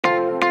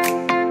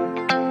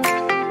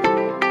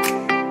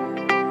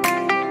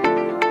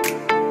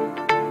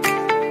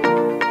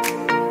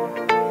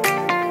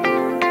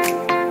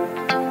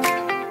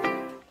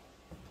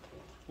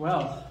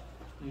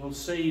you'll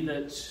see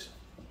that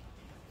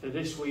for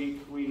this week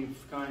we've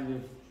kind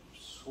of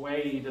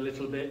swayed a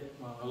little bit,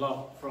 well, a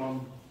lot,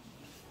 from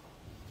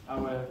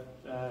our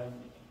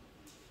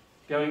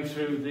going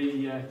through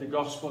the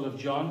Gospel of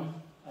John.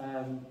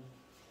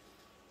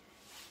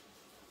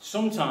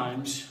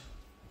 Sometimes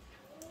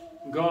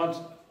God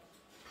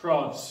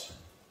prods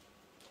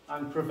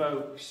and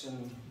provokes,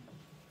 and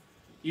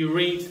you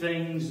read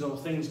things or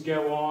things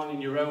go on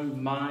in your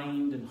own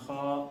mind and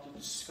heart.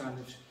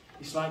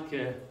 It's like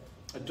a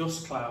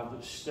dust cloud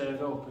that's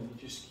stirred up, and it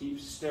just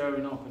keeps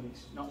stirring up, and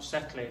it's not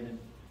settling, and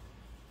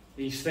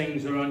these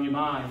things are on your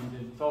mind,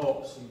 and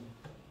thoughts and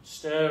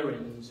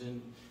stirrings,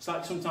 and it's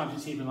like sometimes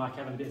it's even like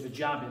having a bit of a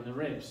jab in the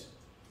ribs.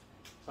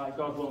 It's like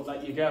God won't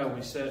let you go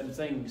with certain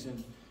things,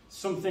 and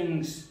some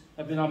things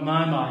have been on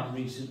my mind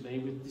recently.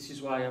 This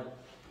is why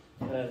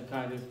I've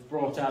kind of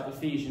brought out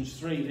Ephesians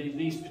 3.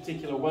 These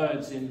particular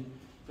words in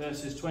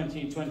verses 20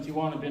 and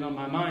 21 have been on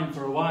my mind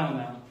for a while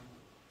now.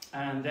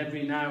 And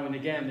every now and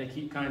again they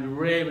keep kind of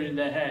rearing in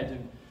their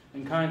head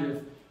and kind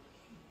of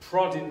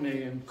prodding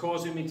me and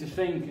causing me to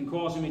think and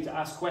causing me to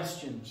ask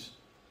questions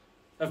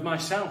of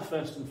myself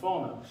first and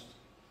foremost,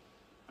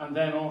 and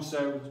then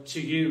also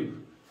to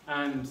you,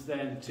 and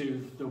then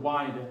to the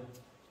wider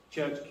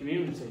church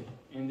community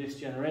in this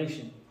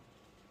generation.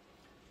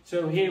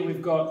 So here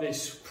we've got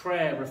this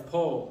prayer of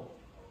Paul,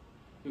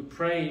 who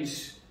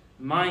prays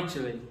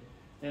mightily.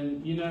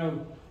 And you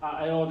know,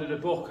 I ordered a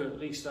book, at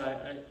least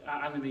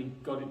Anime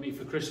got it me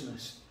for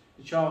Christmas.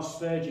 The Charles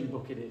Spurgeon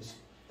book it is.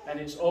 And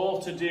it's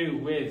all to do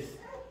with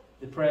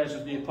the prayers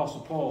of the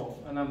Apostle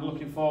Paul. And I'm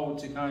looking forward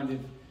to kind of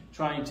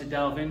trying to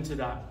delve into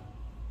that,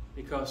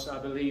 because I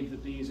believe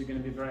that these are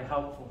going to be very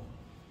helpful.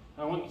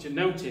 I want you to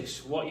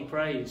notice what he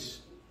prays.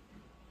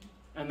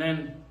 And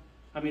then,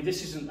 I mean,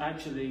 this isn't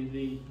actually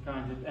the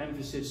kind of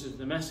emphasis of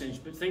the message,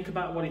 but think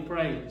about what he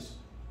prays.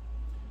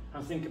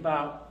 And think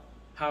about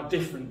how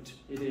different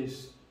it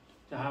is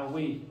to how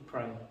we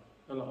pray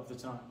a lot of the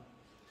time.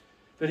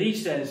 But he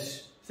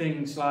says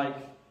things like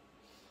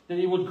that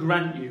he would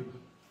grant you,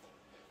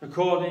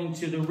 according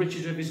to the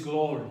riches of his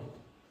glory,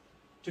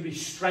 to be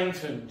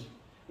strengthened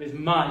with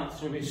might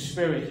through his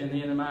Spirit in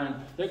the inner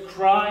man, that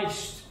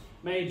Christ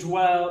may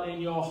dwell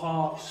in your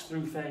hearts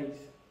through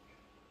faith,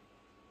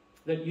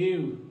 that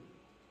you,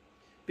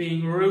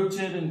 being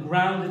rooted and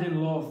grounded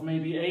in love, may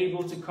be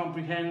able to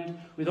comprehend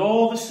with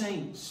all the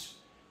saints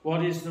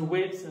what is the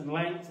width and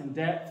length and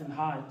depth and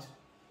height.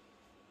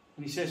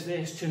 And he says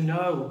this, to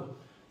know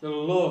the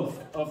love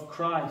of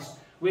Christ,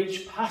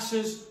 which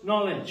passes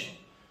knowledge.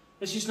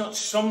 This is not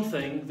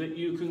something that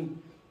you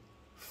can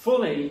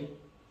fully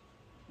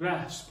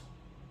grasp.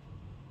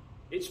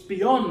 It's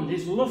beyond,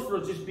 his love for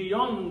us is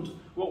beyond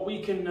what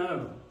we can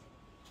know.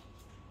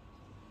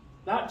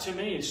 That to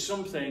me is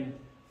something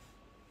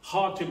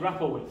hard to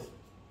grapple with.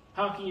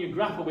 How can you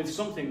grapple with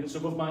something that's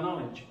above my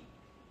knowledge?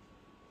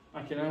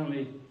 I can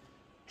only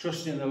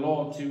trust in the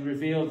Lord to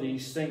reveal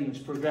these things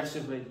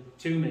progressively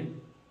to me.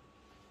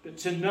 But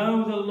to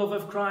know the love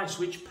of Christ,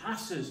 which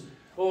passes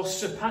or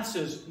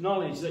surpasses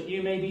knowledge, that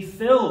you may be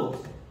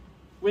filled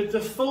with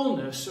the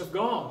fullness of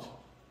God.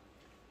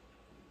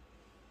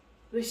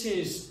 This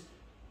is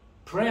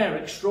prayer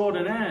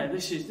extraordinaire.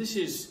 This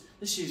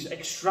is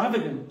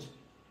extravagant.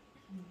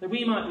 That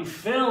we might be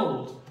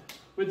filled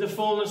with the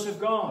fullness of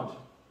God.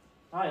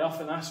 I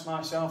often ask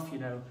myself,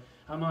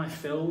 am I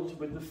filled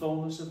with the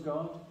fullness of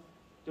God?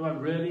 Do I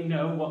really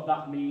know what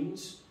that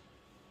means?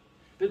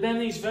 But then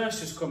these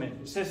verses come in.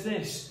 It says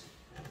this.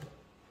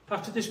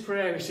 After this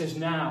prayer, it says,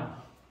 now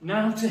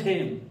to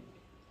him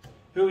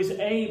who is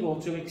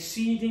able to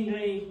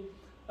exceedingly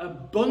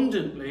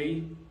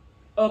abundantly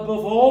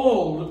above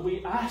all that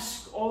we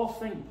ask or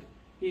think.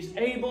 He's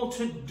able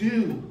to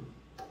do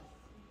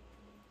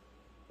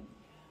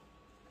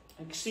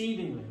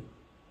exceedingly,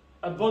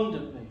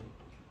 abundantly,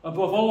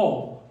 above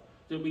all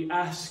that we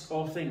ask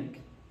or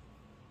think,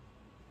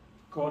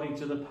 according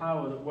to the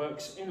power that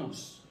works in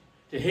us.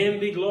 To him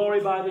be glory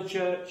by the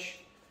church,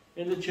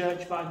 in the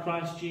church by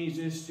Christ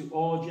Jesus, to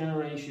all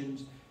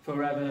generations,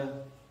 forever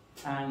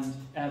and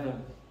ever.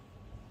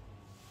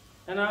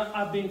 And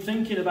I've been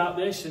thinking about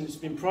this, and it's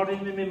been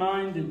prodding in my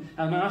mind, and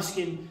I'm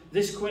asking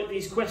these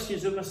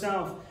questions of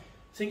myself,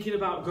 thinking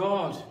about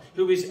God,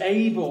 who is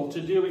able to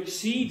do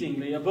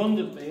exceedingly,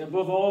 abundantly,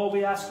 above all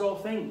we ask or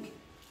think.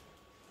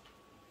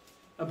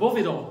 Above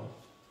it all.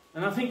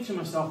 And I think to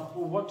myself,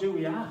 well, what do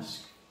we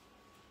ask?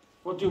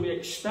 What do we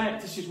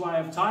expect? This is why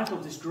I've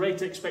titled this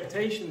Great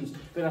Expectations,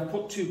 but I've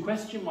put 2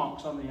 question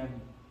marks on the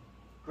end.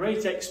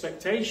 Great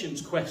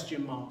Expectations,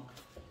 question mark.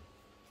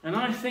 And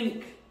I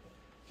think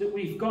that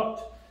we've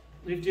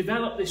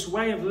developed this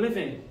way of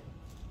living.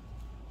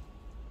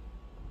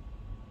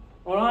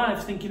 Or I'm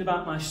thinking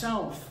about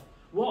myself.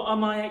 What are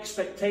my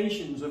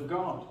expectations of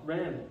God,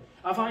 really?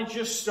 Have I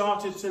just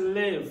started to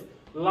live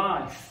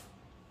life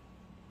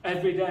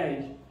every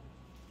day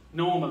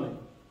normally?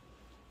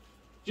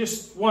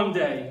 Just one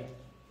day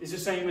is the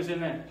same as the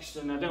next,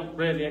 and I don't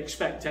really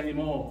expect any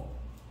more.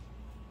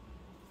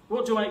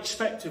 What do I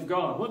expect of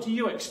God? What do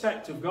you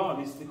expect of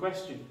God is the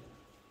question.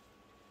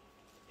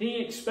 He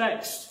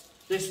expects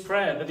this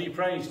prayer that he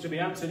prays to be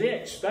answered.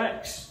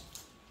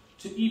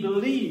 He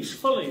believes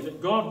fully that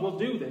God will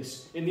do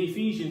this in the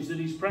Ephesians that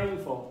he's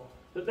praying for.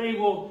 That they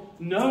will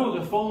know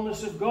the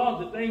fullness of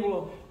God, that they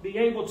will be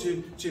able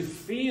to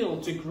feel,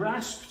 to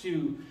grasp,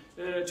 to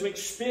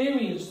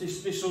experience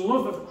this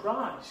love of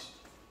Christ.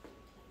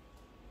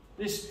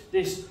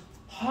 This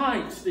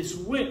height, this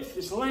width,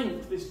 this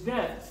length, this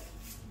depth.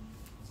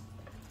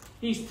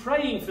 He's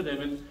praying for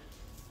them. And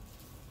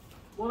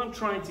what I'm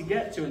trying to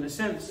get to, in a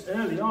sense,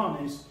 early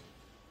on is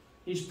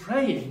he's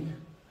praying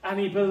and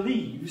he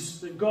believes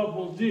that God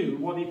will do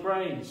what he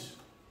prays.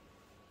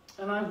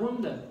 And I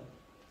wonder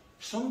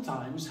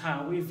sometimes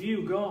how we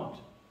view God.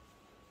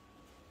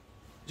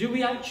 Do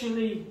we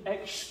actually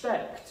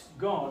expect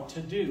God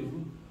to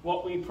do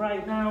what we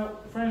pray? Now,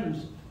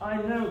 friends, I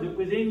know that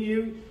within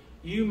you,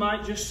 you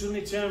might just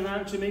suddenly turn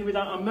around to me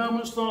without a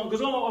moment's thought and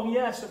goes, oh,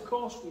 yes, of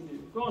course we do.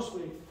 Of course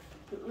we do.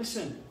 But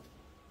listen,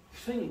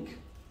 think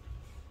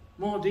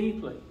more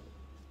deeply.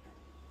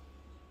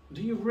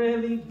 Do you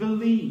really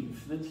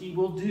believe that he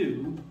will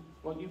do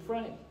what you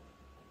pray?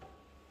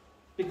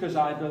 Because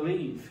I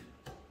believe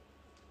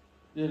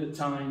that at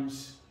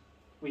times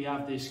we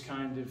have this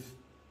kind of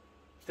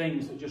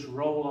things that just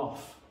roll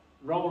off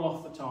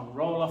the tongue,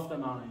 roll off the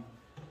mind.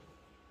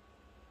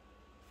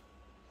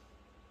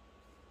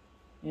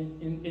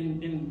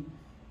 In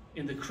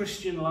the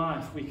Christian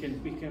life, we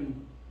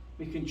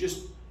can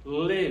just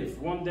live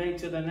one day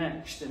to the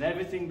next, and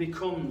everything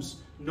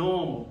becomes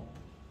normal.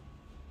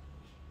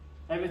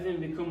 Everything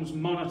becomes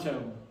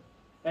monotone.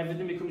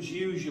 Everything becomes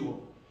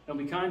usual, and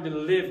we kind of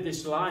live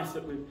this life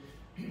that we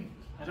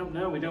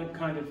don't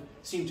kind of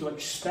seem to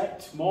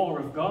expect more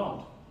of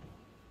God.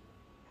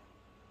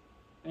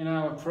 In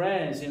our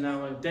prayers, in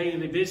our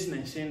daily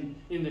business, in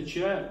the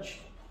church,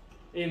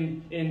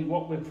 in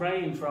what we're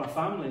praying for our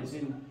families,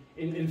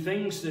 in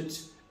things that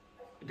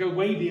go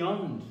way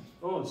beyond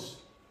us.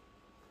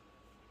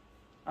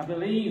 I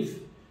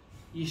believe,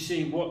 you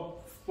see,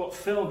 what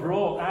Phil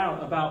brought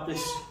out about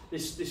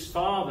this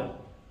father.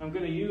 I'm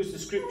going to use the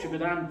scripture,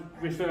 but I'm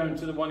referring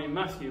to the one in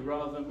Matthew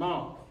rather than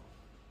Mark.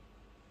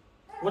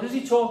 What does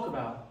he talk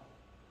about?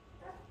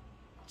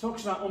 He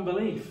talks about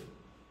unbelief,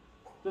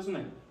 doesn't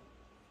he?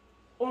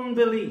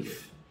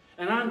 Unbelief.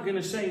 And I'm going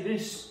to say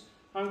this.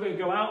 I'm going to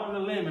go out on a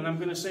limb and I'm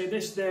going to say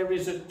this. There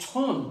is a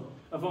ton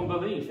of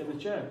unbelief in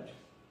the church.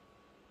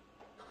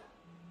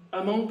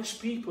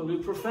 Amongst people who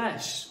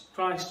profess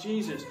Christ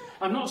Jesus.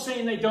 I'm not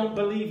saying they don't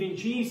believe in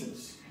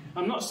Jesus.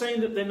 I'm not saying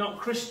that they're not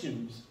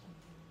Christians.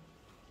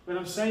 But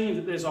I'm saying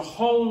that there's a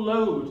whole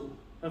load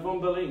of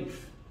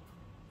unbelief.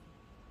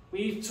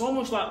 It's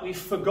almost like we've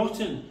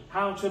forgotten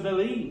how to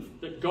believe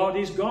that God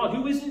is God.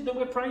 Who is it that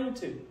we're praying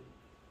to?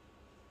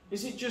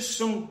 Is it just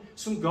some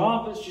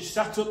God that's just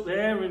sat up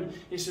there and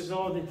he says,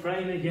 oh, they're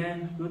praying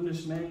again,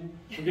 goodness me.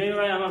 And here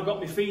I am, I've got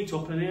my feet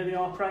up and here they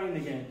are praying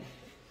again.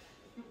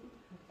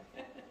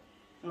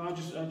 And I'll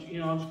just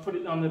put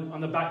it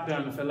on the back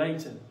burner for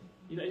later.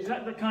 Is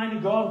that the kind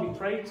of God we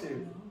pray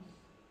to?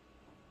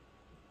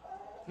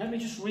 Let me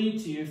just read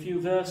to you a few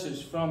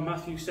verses from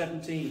Matthew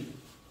 17.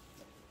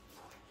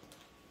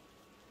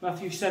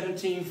 Matthew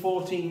 17,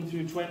 14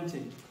 through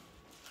 20.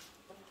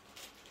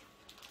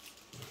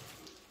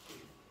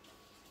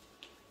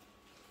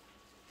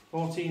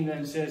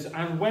 Then says,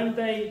 and when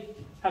they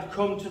had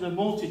come to the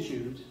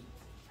multitude,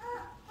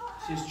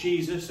 this is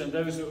Jesus and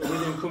those that were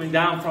with him coming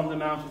down from the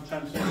Mount of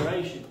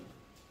Transfiguration.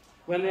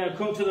 When they had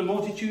come to the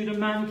multitude, a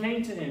man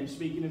came to him,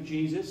 speaking of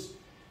Jesus,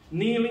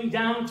 kneeling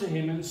down to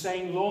him and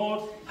saying,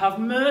 Lord, have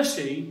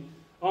mercy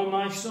on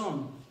my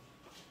son,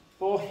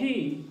 for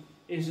he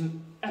is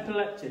an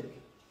epileptic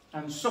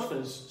and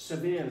suffers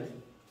severely.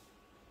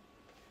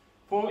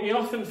 For he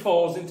often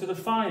falls into the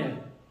fire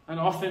and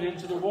often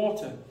into the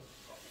water.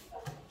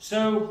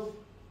 So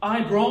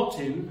I brought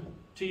him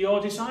to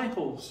your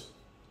disciples,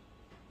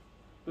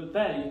 but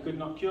they could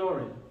not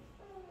cure him.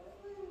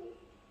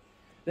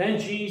 Then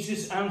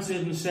Jesus answered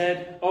and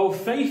said, O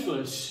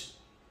faithless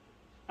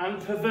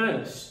and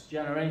perverse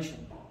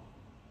generation,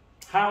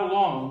 how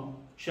long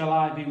shall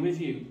I be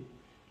with you?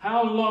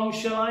 How long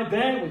shall I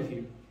bear with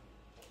you?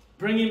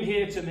 Bring him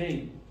here to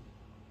me.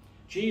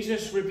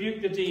 Jesus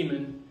rebuked the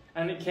demon,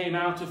 and it came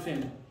out of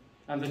him,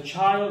 and the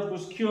child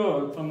was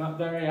cured from that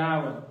very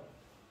hour.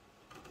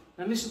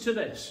 And listen to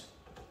this,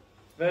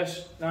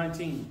 verse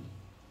 19.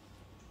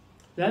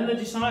 Then the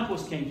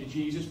disciples came to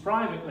Jesus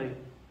privately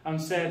and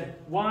said,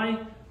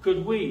 why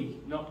could we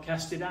not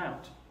cast it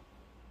out?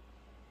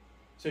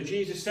 So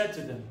Jesus said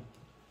to them,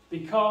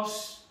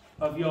 because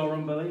of your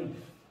unbelief.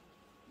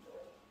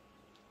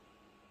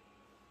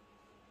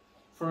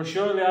 For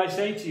assuredly I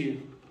say to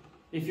you,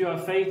 if you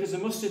have faith as a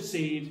mustard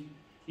seed,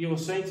 you will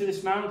say to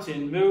this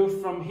mountain, move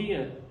from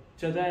here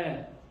to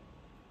there,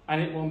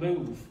 and it will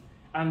move,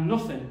 and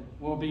nothing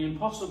will be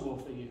impossible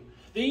for you.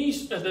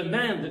 These are the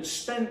men that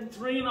spent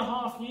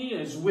 3.5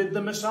 years with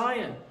the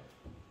Messiah,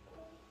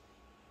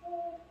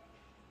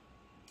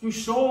 who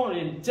saw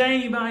him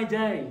day by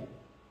day,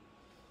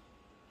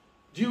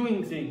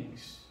 doing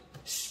things,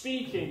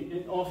 speaking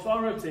in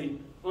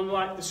authority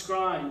unlike the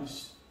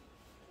scribes,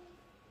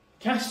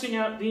 casting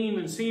out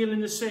demons,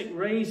 healing the sick,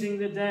 raising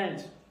the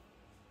dead.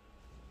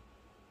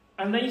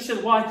 And they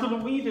said, why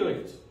couldn't we do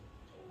it?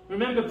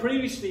 Remember,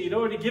 previously he'd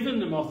already given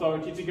them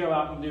authority to go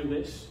out and do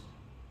this.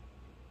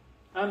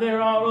 And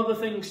there are other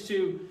things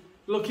to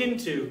look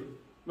into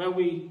when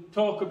we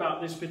talk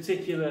about this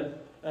particular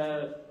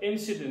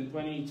incident,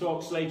 when he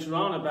talks later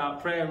on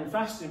about prayer and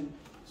fasting.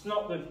 It's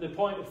not the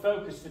point of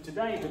focus for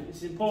today, but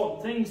it's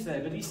important things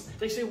there. But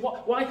they say,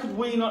 why could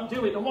we not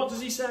do it? And what does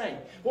he say?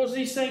 What does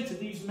he say to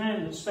these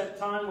men that spent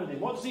time with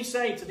him? What does he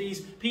say to these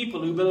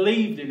people who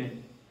believed in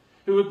him?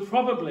 Who had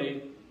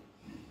probably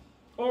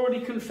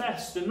already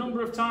confessed a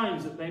number of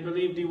times that they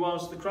believed he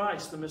was the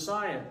Christ, the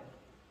Messiah.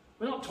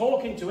 We're not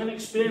talking to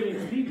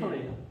inexperienced people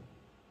here.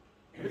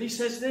 But he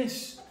says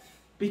this,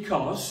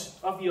 because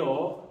of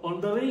your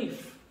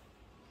unbelief.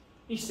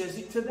 He says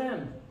it to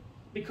them,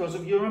 because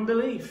of your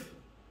unbelief.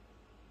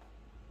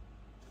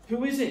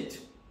 Who is it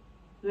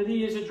that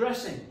he is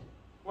addressing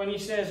when he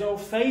says, oh,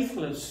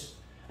 faithless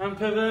and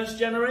perverse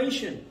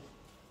generation?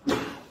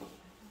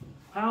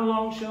 How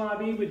long shall I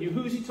be with you?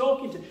 Who's he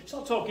talking to? He's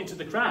not talking to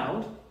the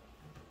crowd.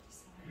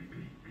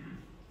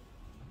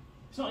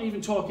 He's not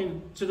even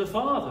talking to the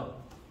Father.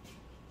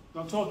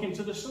 Not talking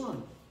to the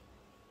Son.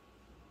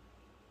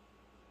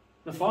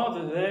 The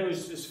Father there,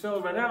 as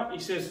Phil read out, he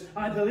says,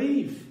 I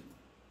believe,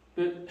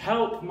 but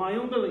help my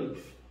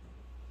unbelief.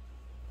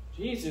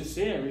 Jesus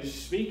here is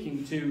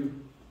speaking to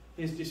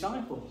his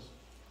disciples.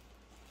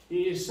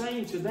 He is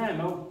saying to them,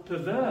 oh,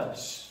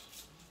 perverse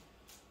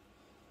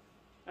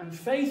and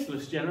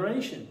faithless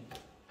generation,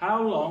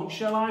 how long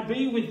shall I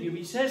be with you?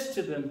 He says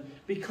to them,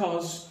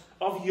 because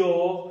of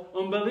your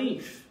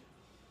unbelief.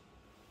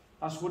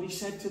 That's what he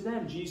said to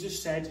them.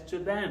 Jesus said to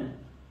them,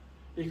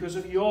 because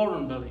of your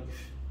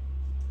unbelief.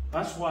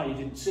 That's why he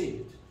didn't see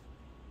it.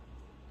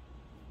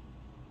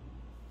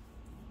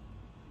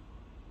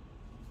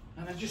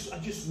 And I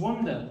just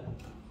wonder,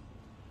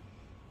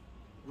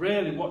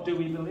 really, what do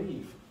we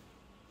believe?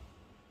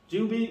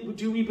 Do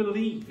we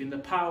believe in the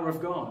power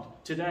of God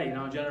today in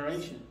our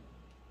generation?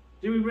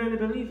 Do we really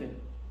believe it?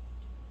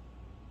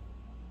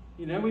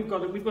 You know, we've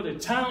got a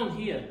town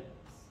here,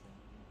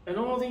 and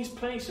all these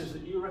places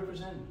that you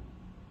represent,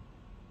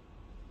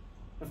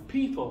 of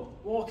people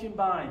walking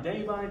by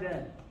day,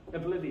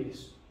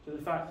 oblivious to the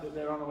fact that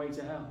they're on the way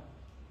to hell.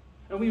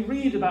 And we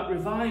read about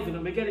revival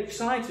and we get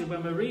excited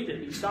when we read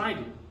it,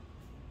 excited.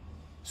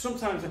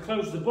 Sometimes I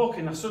close the book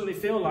and I suddenly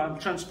feel like I'm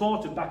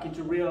transported back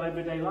into real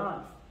everyday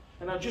life.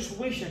 And I just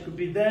wish I could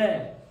be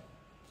there,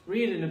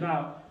 reading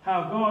about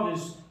how God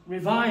has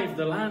revived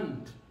the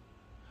land.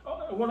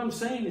 What I'm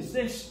saying is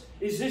this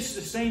the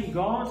same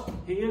God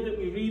here that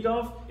we read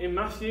of in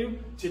Matthew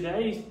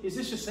today? Is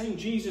this the same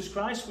Jesus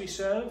Christ we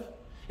serve?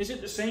 Is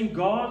it the same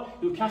God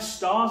who casts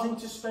stars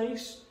into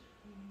space?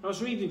 I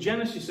was reading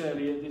Genesis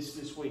earlier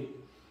this week.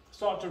 I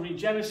started to read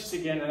Genesis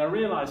again and I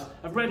realised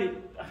I've read it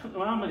I don't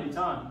know how many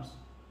times.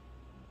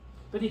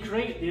 But he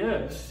created the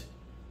earth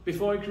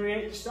before he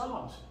created the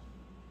stars.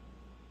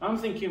 I'm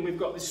thinking we've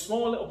got this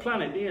small little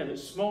planet here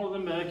that's smaller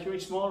than Mercury,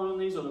 smaller than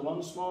these other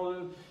ones, smaller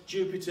than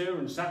Jupiter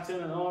and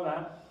Saturn and all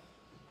that.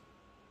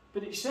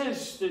 But it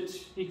says that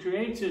he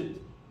created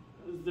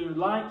the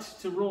light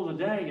to rule the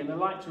day and the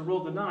light to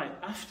rule the night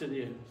after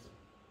the earth.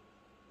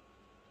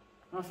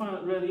 And I find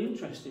that really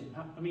interesting.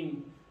 I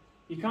mean,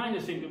 you kind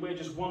of think that we're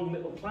just one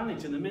little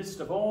planet in the midst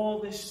of all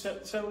this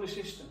solar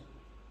system.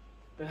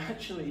 But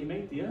actually he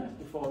made the earth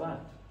before that.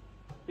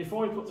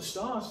 Before he put the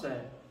stars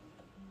there.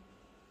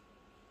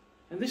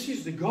 And this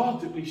is the God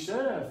that we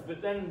serve.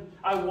 But then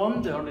I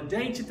wonder, on a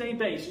day-to-day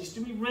basis,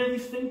 do we really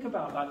think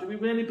about that? Do we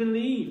really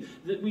believe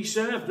that we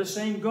serve the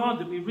same God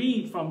that we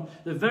read from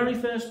the very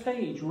first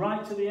page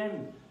right to the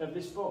end of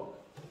this book?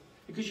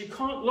 Because you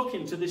can't look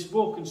into this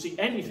book and see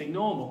anything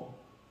normal.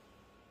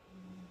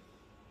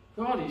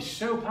 God is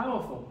so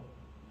powerful.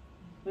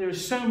 There are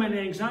so many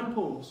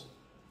examples.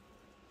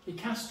 He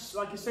casts,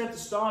 like I said, the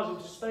stars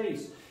into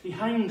space. He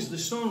hangs the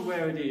sun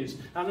where it is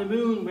and the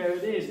moon where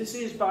it is. This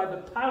is by the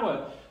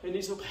power, and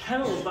it's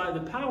upheld by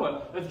the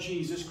power of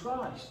Jesus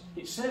Christ.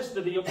 It says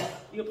that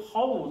he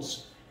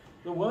upholds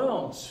the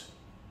worlds.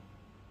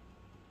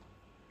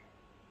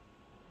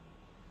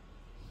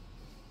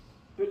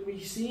 But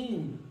we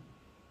seem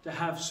to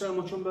have so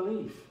much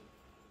unbelief.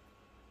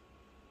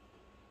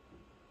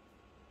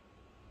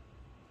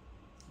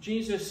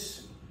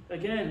 Jesus,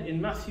 again, in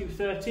Matthew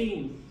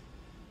 13,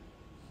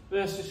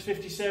 verses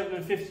 57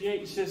 and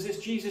 58, it says this,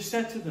 Jesus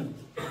said to them,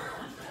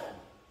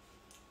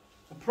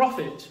 a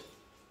prophet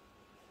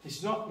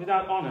is not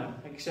without honour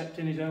except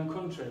in his own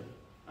country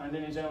and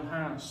in his own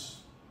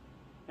house.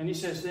 And he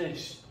says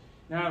this,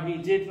 now he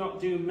did not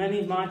do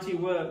many mighty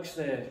works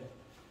there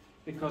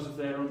because of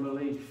their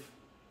unbelief.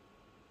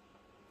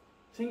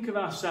 Think of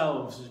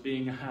ourselves as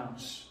being a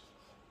house.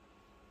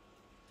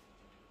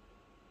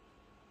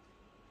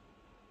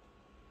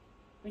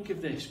 Think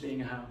of this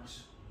being a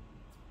house.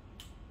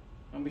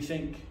 And we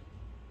think,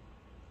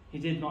 he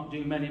did not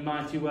do many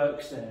mighty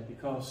works there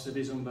because of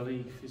his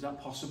unbelief. Is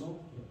that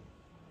possible?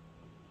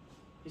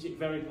 Is it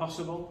very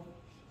possible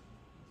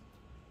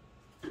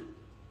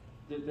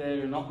that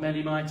there are not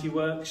many mighty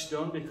works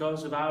done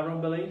because of our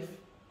unbelief?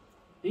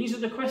 These are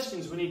the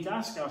questions we need to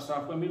ask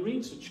ourselves when we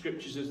read such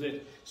scriptures as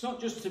this. It's not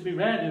just to be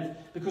read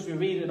because we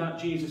read about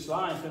Jesus'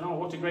 life and, oh,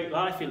 what a great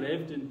life he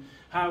lived and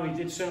how he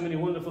did so many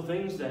wonderful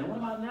things then. What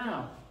about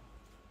now?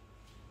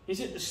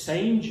 Is it the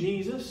same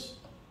Jesus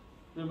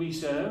that we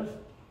serve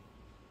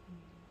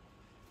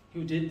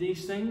who did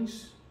these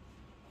things?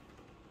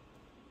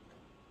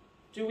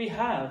 Do we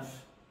have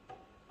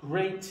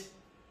great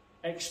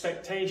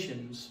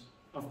expectations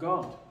of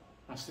God?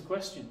 That's the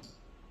question.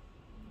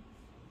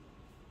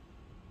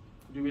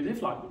 Do we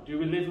live like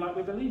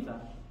we believe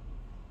that?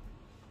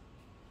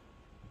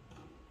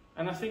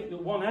 And I think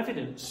that one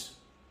evidence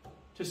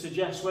to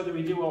suggest whether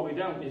we do or we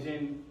don't is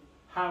in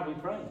how we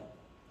pray,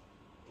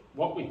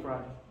 what we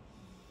pray.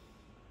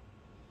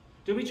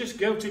 Do we just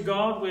go to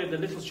God with a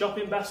little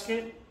shopping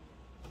basket?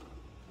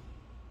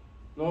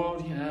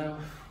 Lord, I'm not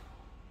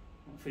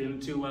feeling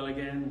too well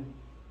again.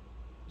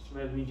 Just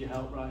really need your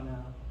help right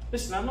now.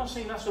 Listen, I'm not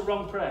saying that's a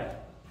wrong prayer.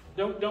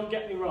 Don't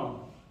get me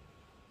wrong.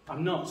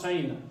 I'm not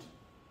saying that.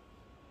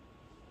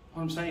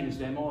 What I'm saying is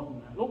they're more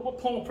than that. Look what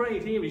Paul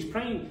prayed here. He's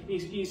praying.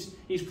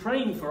 He's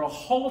praying for a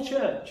whole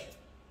church.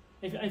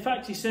 In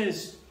fact, he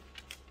says,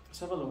 let's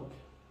have a look.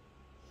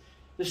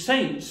 The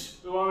saints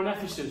who are in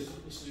Ephesus,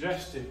 this is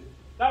addressed to.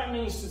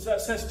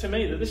 That says to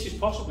me that this is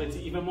possibly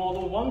to even more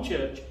than one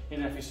church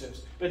in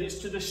Ephesus. But it's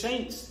to the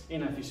saints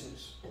in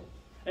Ephesus.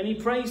 And he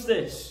prays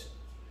this.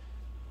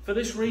 For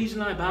this reason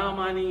I bow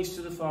my knees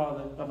to the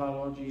Father of our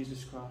Lord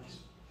Jesus Christ.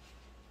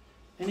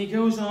 And he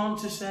goes on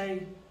to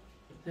say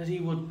that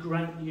he would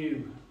grant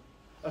you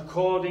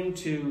according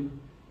to,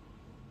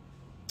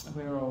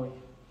 where are we?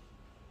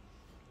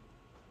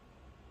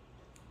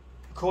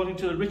 According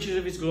to the riches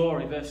of his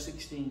glory, verse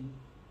 16,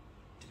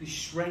 to be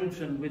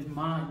strengthened with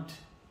might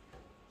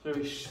through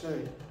his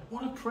Spirit.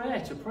 What a prayer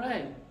to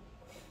pray.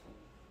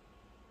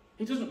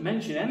 He doesn't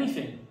mention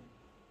anything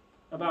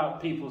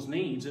about people's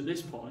needs at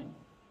this point.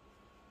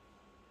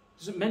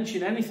 He doesn't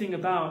mention anything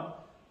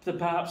about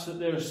perhaps that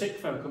there are sick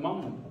folk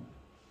among them.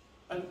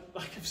 And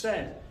like I've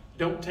said,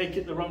 don't take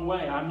it the wrong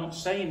way. I'm not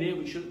saying here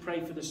we shouldn't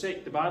pray for the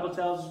sick. The Bible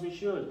tells us we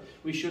should.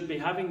 We should be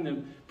having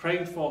them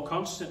prayed for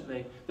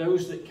constantly.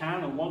 Those that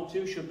can and want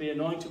to should be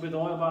anointed with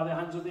oil by the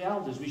hands of the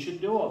elders. We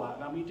should do all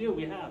that. And we do.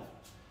 We have.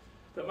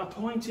 But my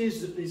point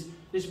is that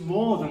there's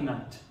more than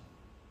that.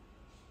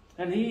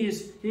 And he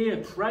is here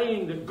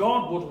praying that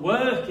God would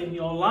work in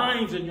your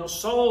lives and your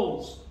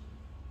souls.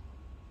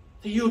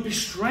 That you would be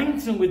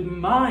strengthened with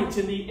might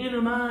in the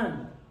inner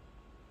man.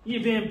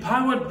 You'd be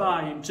empowered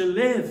by him to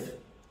live.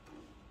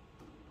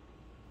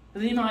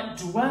 That he might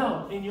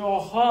dwell in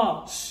your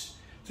hearts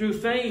through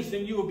faith,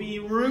 and you will be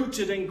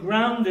rooted and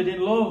grounded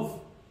in love.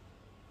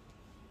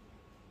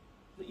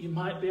 That you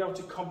might be able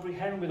to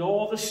comprehend with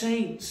all the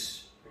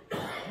saints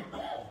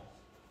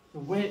the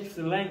width,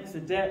 the length, the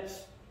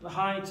depth, the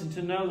height, and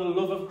to know the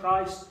love of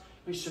Christ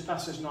which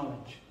surpasses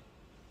knowledge.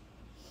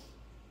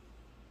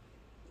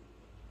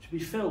 To be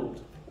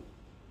filled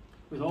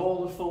with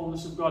all the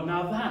fullness of God.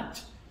 Now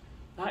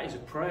that is a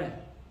prayer.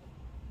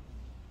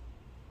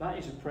 That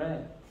is a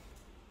prayer.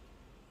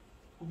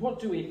 What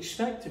do we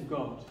expect of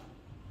God?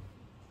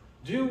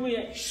 Do we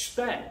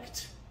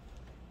expect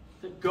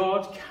that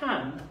God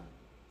can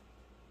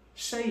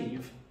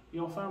save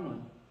your family?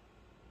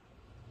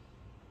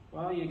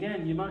 Well,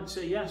 again, you might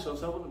say yes, or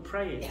else I wouldn't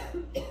pray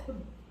it.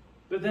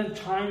 But then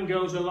time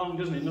goes along,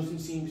 doesn't it? Nothing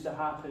seems to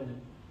happen.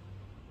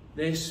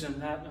 This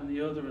and that and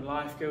the other, and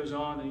life goes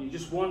on, and you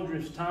just wonder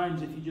if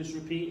times if you just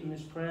repeat in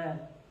this prayer.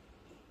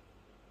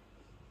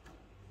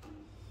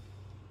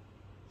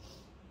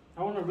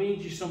 I want to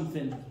read you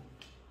something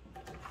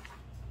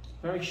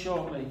very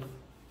shortly.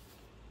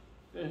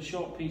 A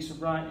short piece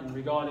of writing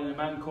regarding a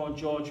man called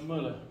George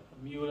Muller.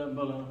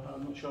 Muller,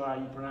 I'm not sure how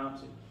you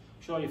pronounce it.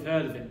 I'm sure you've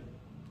heard of him.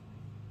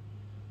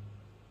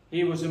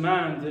 He was a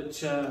man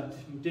that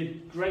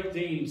did great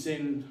deeds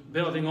in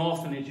building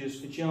orphanages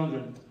for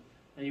children.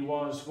 And he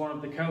was one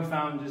of the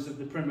co-founders of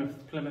the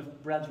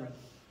Plymouth Brethren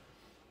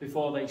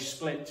before they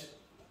split.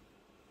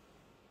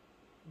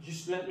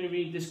 Just let me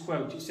read this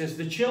quote. It says,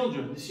 the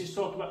children, this is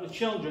talking about the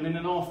children in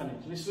an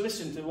orphanage. Let's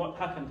listen to what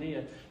happened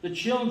here. The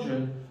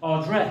children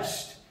are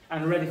dressed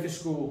and ready for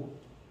school,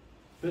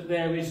 but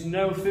there is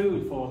no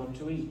food for them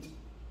to eat.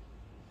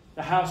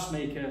 The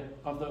housemaker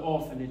of the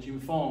orphanage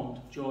informed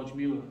George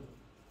Muller.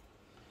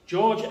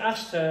 George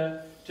asked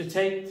her to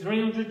take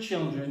 300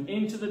 children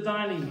into the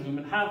dining room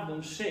and have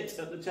them sit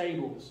at the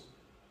tables.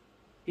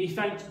 He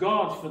thanked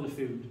God for the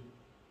food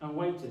and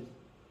waited.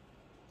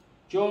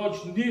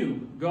 George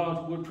knew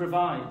God would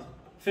provide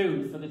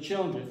food for the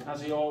children,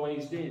 as he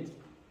always did.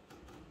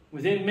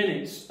 Within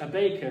minutes, a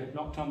baker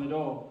knocked on the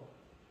door.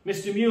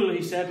 Mr. Muller,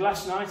 he said,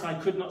 last night I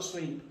could not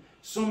sleep.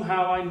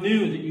 Somehow I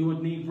knew that you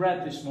would need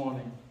bread this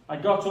morning. I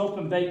got up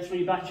and baked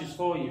 3 batches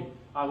for you.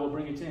 I will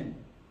bring it in.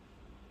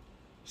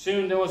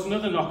 Soon there was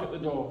another knock at the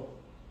door.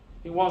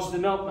 It was the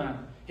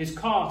milkman. His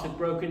cart had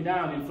broken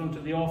down in front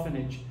of the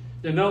orphanage.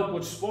 The milk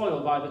would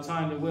spoil by the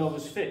time the wheel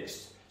was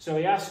fixed, So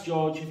he asked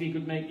George if he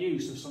could make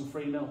use of some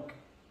free milk.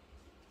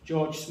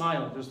 George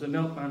smiled as the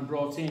milkman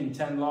brought in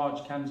 10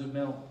 large cans of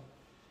milk.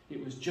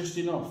 It was just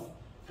enough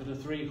for the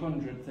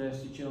 300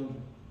 thirsty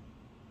children.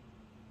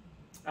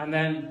 And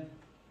then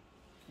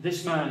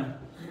this man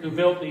who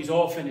built these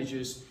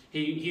orphanages,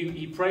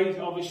 he prayed,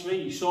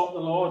 obviously, he sought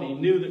the Lord, he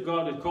knew that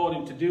God had called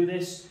him to do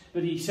this,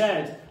 but he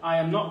said, I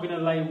am not going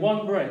to lay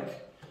one brick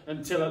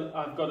until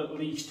I've got at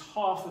least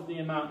half of the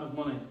amount of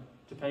money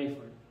to pay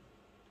for it.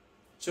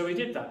 So he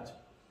did that.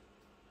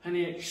 And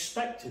he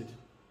expected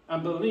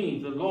and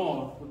believed the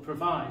Lord would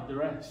provide the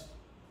rest.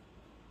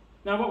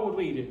 Now what would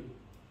we do?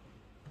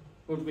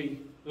 Would we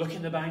look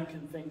in the bank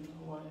and think,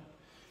 oh,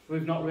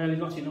 we've not really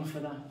got enough for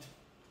that?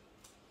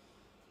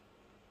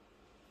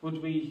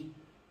 Would we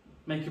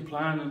make a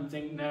plan and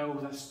think, no,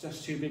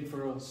 that's too big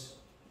for us?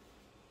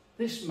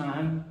 This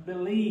man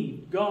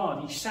believed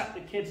God. He sat the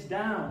kids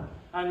down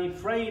and he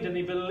prayed and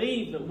he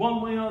believed that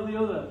one way or the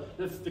other,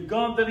 the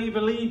God that he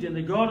believed in,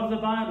 the God of the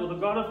Bible, the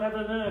God of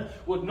heaven and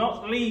earth, would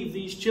not leave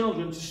these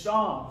children to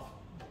starve.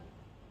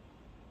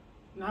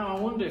 Now I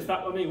wonder if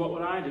that were me, what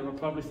would I do? I'd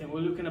probably think, we're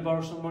looking to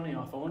borrow some money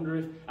off. I wonder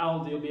if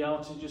Aldi will be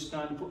able to just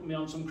kind of put me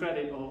on some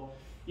credit, or,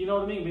 you know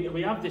what I mean?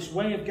 We have this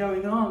way of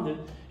going on that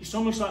it's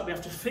almost like we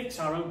have to fix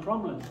our own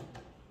problem.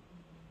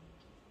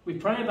 We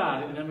pray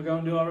about it and then we go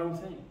and do our own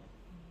thing.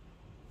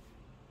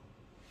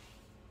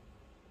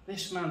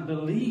 This man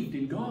believed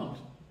in God.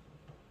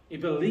 He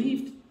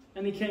believed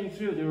and he came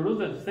through. There were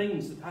other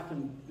things that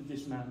happened with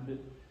this man, but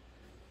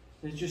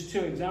there's just two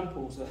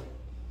examples there.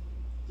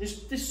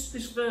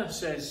 This verse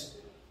says,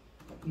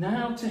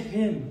 now to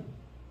him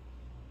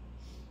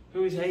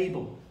who is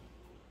able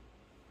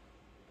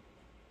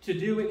to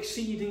do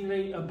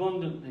exceedingly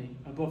abundantly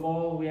above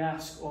all we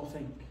ask or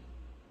think.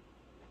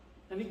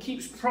 And it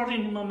keeps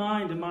prodding in my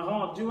mind and my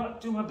heart.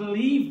 Do I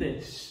believe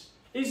this?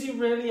 Is he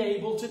really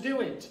able to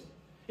do it?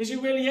 Is he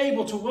really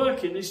able to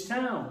work in this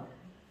town?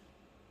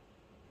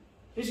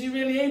 Is he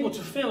really able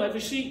to fill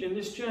every seat in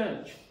this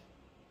church?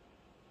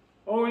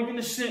 Or are we going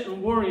to sit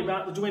and worry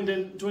about the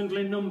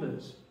dwindling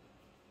numbers?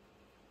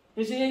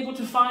 Is he able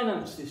to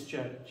finance this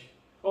church?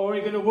 Or are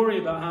we going to worry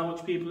about how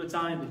much people are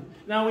tithing?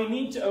 Now we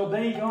need to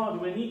obey God.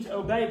 We need to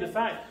obey the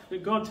fact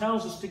that God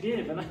tells us to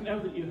give. And I know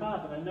that you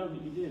have, and I know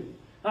that you do.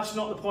 That's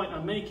not the point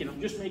I'm making. I'm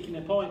just making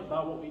a point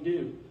about what we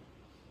do.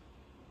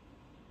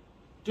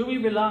 Do we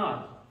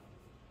rely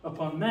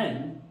upon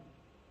men,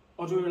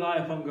 or do we rely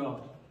upon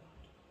God?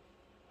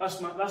 That's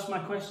my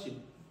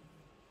question.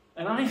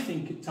 And I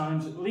think at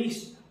times, at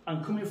least,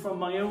 I'm coming from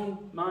my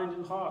own mind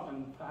and heart,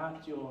 and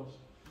perhaps yours,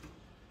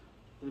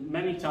 that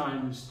many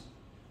times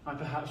I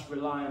perhaps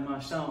rely on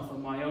myself,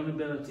 on my own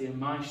ability and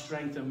my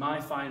strength and my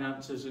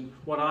finances and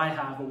what I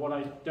have or what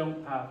I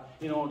don't have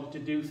in order to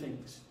do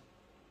things.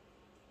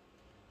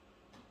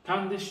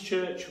 Can this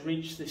church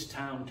reach this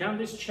town? Can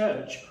this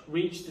church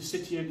reach the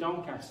city of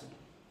Doncaster?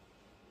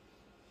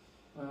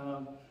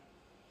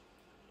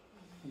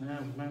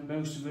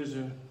 Most of us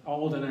are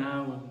older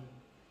now and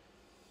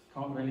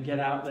can't really get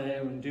out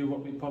there and do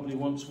what we probably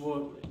once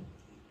would.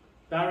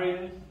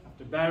 Barrier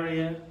after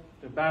barrier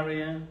after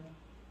barrier.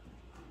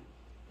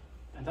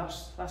 And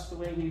that's the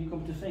way we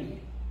come to think.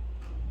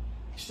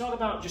 It's not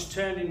about just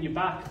turning your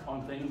back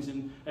on things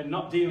and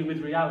not dealing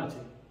with reality.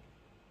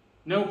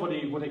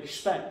 Nobody would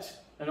expect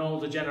an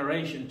older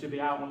generation to be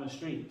out on the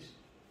streets.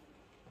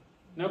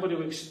 Nobody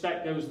would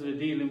expect those that are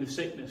dealing with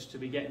sickness to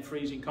be getting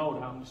freezing cold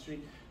out on the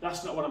street.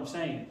 That's not what I'm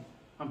saying.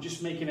 I'm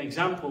just making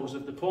examples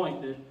of the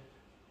point that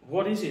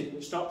what is it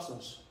that stops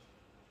us?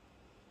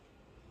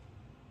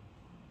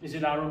 Is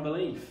it our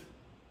unbelief?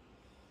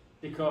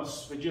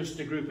 Because we're just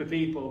a group of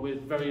people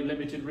with very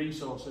limited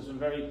resources and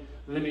very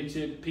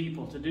limited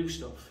people to do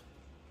stuff.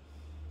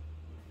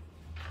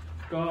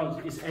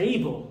 God is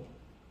able.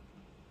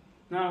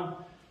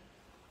 Now,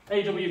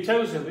 A.W.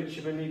 Tozer, which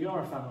I believe you're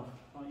a fan of,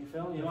 aren't you,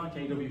 Phil? You like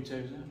A.W.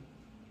 Tozer?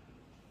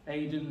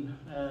 Aidan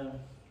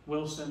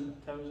Wilson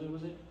Tozer,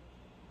 was it?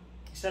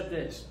 He said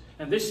this,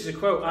 and this is a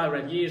quote I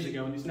read years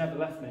ago and it's never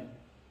left me.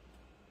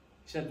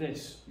 He said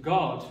this: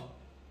 God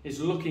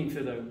is looking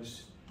for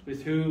those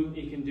with whom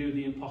he can do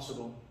the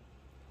impossible.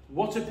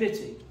 What a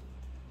pity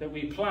that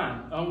we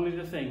plan only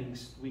the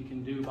things we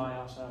can do by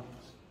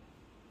ourselves.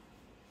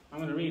 I'm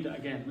going to read that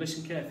again.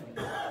 Listen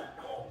carefully.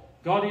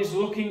 God is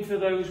looking for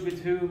those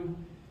with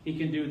whom he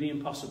can do the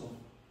impossible.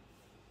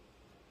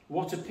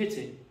 What a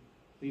pity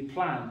we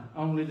plan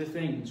only the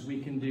things we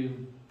can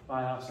do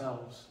by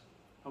ourselves.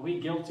 Are we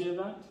guilty of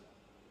that?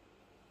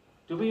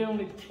 Do we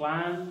only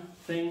plan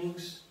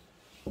things,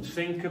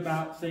 think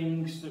about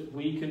things that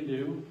we can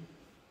do?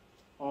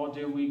 Or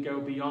do we go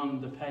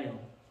beyond the pale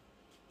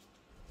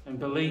and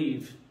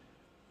believe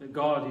that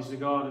God is the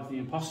God of the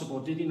impossible?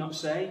 Did he not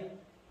say,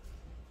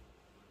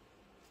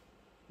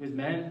 with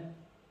men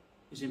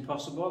is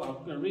impossible?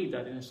 I'm going to read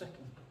that in a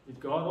second. With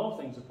God, all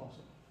things are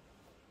possible.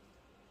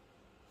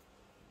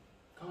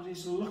 God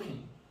is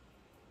looking.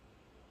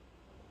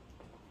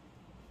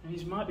 And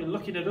he might be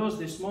looking at us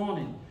this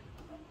morning.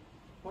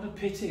 What a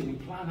pity we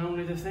plan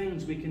only the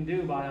things we can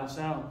do by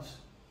ourselves.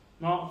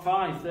 Mark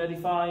 5,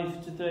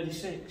 35 to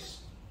 36.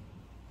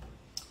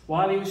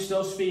 While he was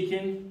still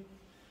speaking,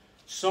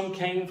 some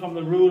came from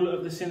the ruler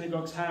of the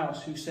synagogue's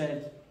house who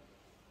said,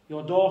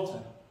 "Your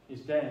daughter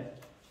is dead."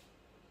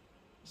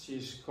 This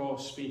is, of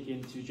course,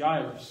 speaking to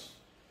Jairus,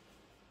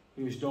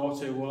 whose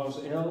daughter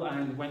was ill,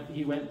 and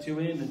he went to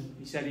him and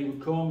he said he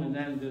would come, and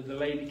then the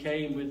lady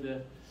came with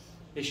the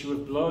issue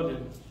of blood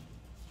and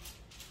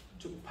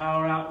took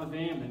power out of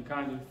him and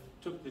kind of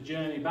took the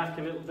journey back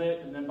a little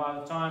bit, and then by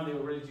the time they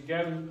were ready to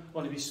go,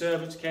 one of his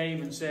servants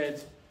came and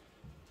said,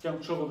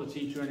 "Don't trouble the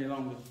teacher any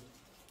longer."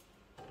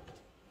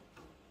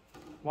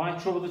 Why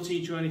trouble the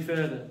teacher any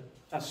further?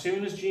 As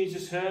soon as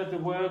Jesus heard the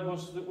word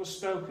that was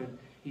spoken,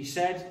 he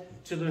said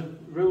to the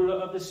ruler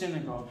of the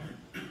synagogue,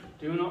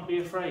 "Do not be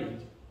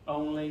afraid,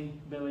 only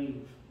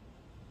believe."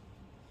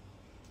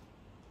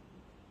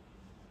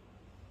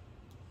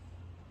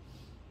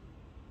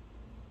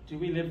 Do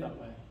we live that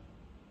way?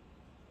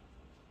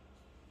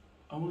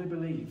 Only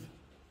believe?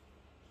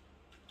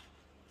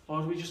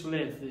 Or do we just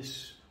live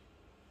this,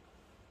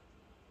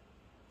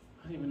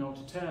 I don't even know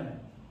what to term it,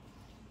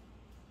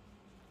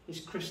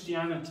 this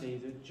Christianity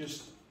that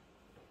just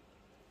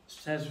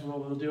says, well,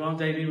 we'll do our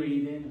daily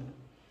reading,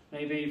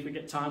 maybe if we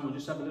get time we'll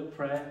just have a little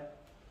prayer,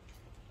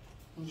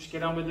 we'll just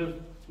get on with the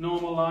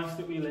normal life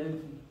that we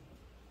live,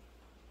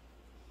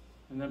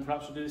 and then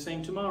perhaps we'll do the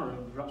same tomorrow,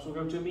 perhaps we'll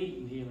go to a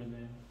meeting here and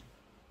there.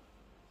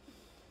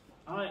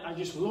 I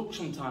just look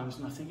sometimes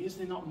and I think, is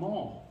there not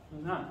more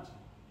than that?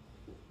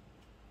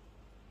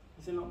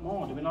 Is there not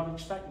more? Do we not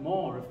expect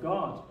more of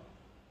God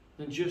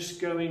than just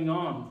going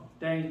on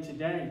day to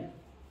day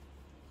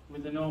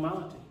with the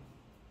normality?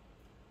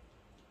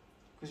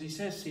 Because he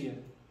says here,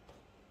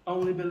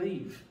 only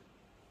believe.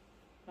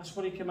 That's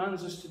what he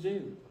commands us to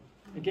do.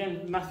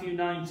 Again, Matthew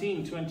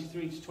 19,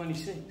 23 to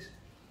 26.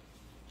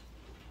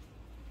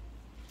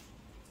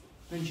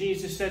 Then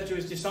Jesus said to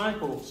his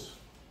disciples,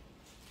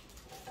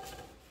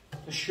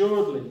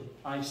 "Assuredly,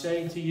 I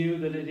say to you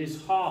that it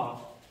is hard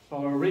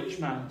for a rich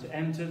man to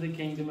enter the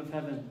kingdom of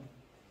heaven.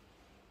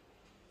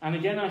 And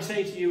again I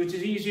say to you, it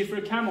is easier for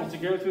a camel to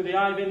go through the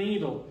eye of a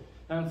needle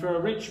than for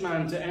a rich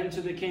man to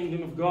enter the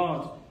kingdom of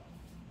God."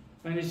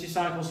 When his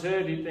disciples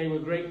heard it, they were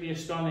greatly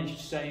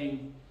astonished,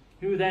 saying,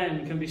 "Who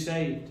then can be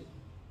saved?"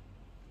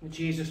 And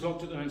Jesus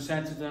looked at them and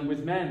said to them,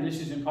 "With men this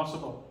is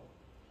impossible,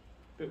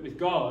 but with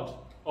God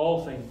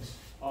all things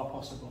are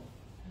possible."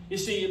 You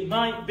see, it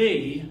might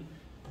be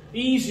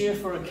easier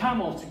for a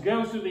camel to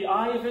go through the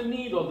eye of a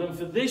needle than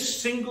for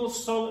this single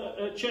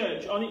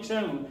church on its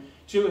own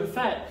to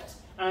affect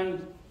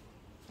and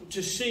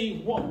to see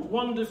what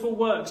wonderful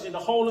works in the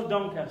whole of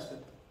Doncaster.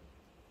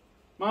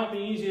 Might be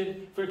easier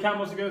for a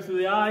camel to go through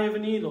the eye of a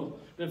needle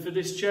than for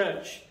this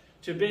church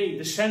to be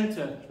the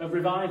centre of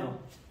revival.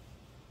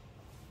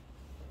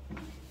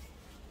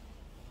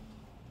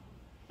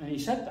 And he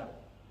said that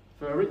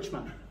for a rich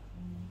man.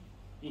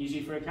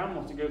 Easy for a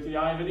camel to go through the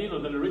eye of a needle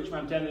than a rich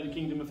man to enter the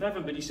kingdom of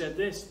heaven. But he said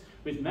this,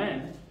 with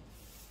men,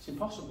 it's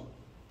impossible.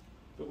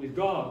 But with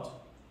God,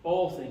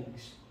 all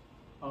things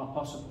are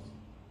possible.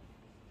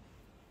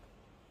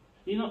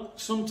 You not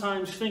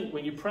sometimes think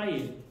when you're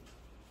praying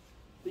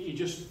that you're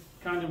just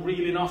kind of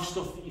reeling off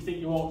stuff that you think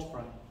you ought to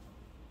pray?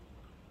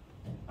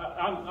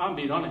 I'm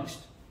being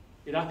honest.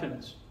 It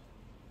happens.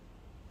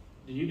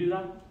 Do you do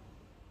that?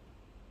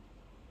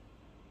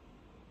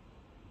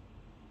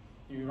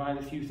 You write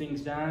a few things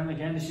down.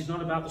 Again, this is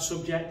not about the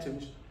subject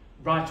of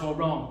right or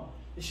wrong.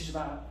 This is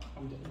about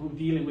we're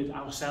dealing with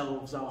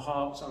ourselves, our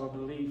hearts, our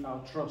belief,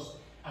 our trust,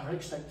 our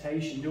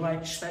expectation. Do I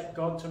expect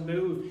God to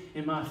move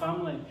in my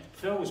family?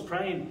 Phil was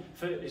praying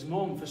for his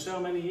mum for so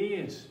many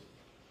years.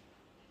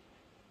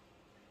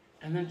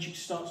 And then she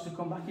starts to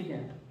come back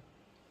again.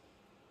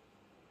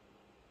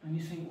 And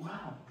you think,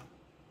 wow,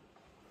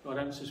 God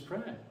answers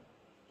prayer.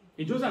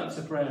 He does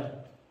answer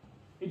prayer.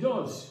 He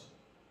does.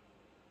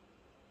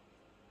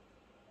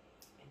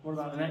 What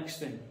about the next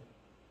thing?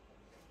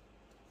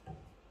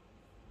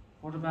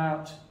 What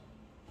about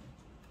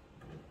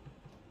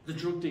the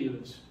drug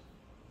dealers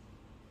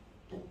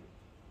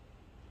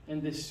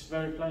in this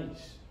very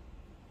place?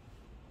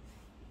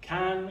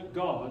 Can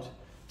God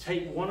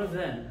take one of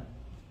them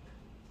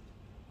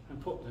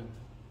and put them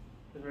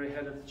at the very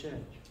head of the church?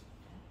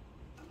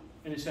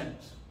 In a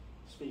sense,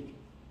 speaking,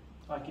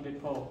 like he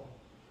did Paul.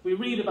 We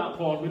read about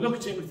Paul, we look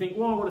at it and we think,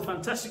 whoa, what a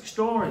fantastic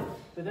story.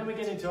 But then we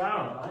get into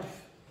our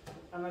life,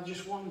 and I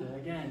just wonder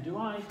again, do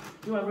I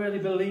really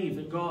believe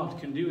that God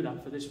can do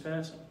that for this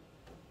person?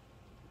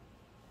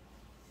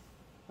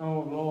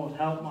 Oh Lord,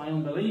 help my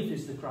unbelief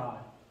is the cry.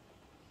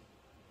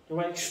 Do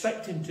I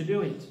expect him to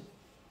do it?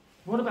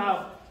 What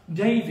about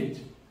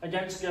David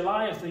against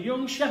Goliath, the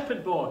young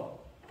shepherd boy?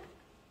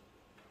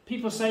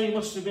 People say he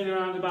must have been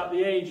around about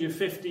the age of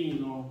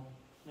 15 or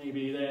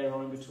maybe there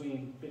or in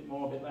between, a bit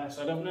more, a bit less,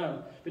 I don't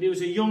know. But he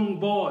was a young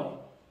boy.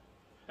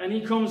 And he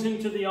comes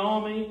into the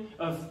army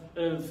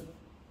of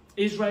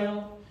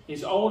Israel.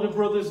 His older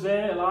brother's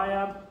there,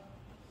 Eliab.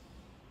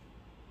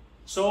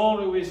 Saul,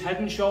 who is head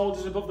and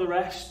shoulders above the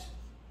rest.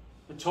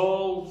 A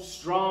tall,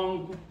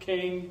 strong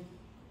king.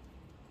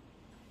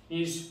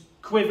 He's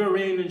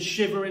quivering and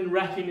shivering,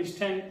 wrecking his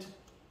tent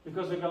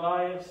because of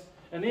Goliath.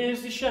 And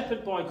here's the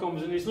shepherd boy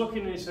comes and he's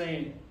looking and he's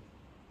saying,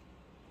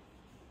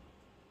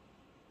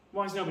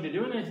 why is nobody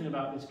doing anything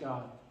about this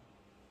guy?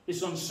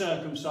 This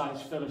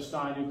uncircumcised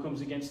Philistine who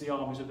comes against the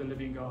armies of the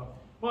living God.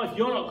 Well, if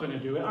you're not going to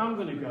do it, I'm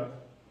going to go.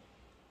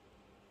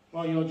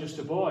 Well, you're just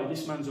a boy.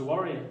 This man's a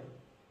warrior.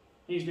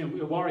 He's been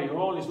a warrior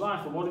all his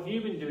life. And what have you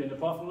been doing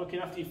apart from looking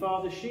after your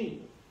father's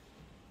sheep?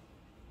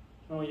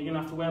 Oh, you're going to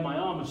have to wear my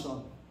armour,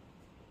 son.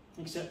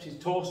 Except his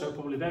torso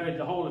probably buried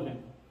the whole of him.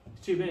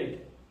 It's too big,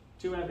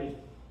 too heavy,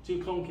 too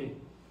clunky.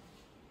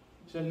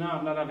 So no,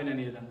 I'm not having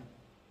any of that.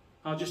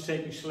 I'll just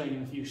take my sling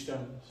and a few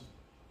stones.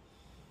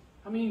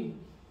 I mean,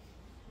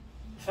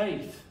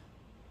 faith.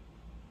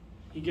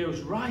 He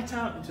goes right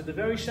out into the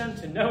very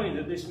centre, knowing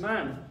that this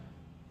man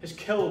has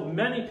killed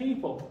many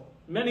people,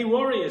 many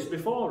warriors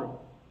before him.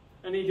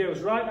 And he goes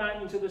right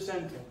out into the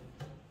centre.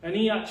 And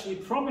he actually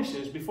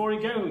promises before he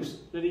goes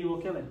that he will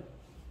kill him.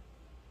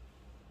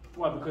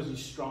 Why? Because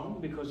he's strong?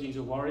 Because he's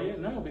a warrior?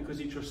 No, because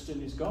he trusts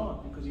in his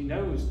God. Because he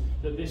knows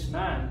that this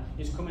man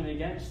is coming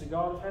against the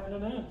God of heaven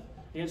and earth.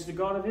 Against the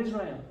God of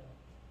Israel.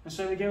 And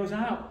so he goes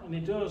out and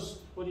he does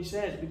what he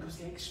says because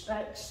he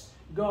expects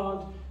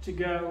God to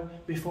go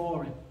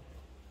before him.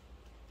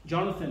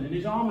 Jonathan and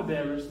his armour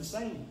bearers the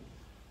same.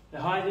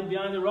 They're hiding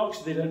behind the rocks.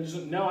 They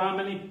don't know how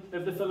many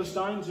of the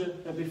Philistines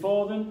are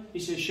before them. He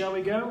says, shall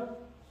we go?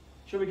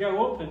 Shall we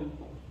go up and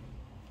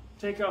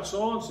take our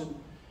swords?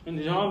 And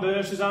his armour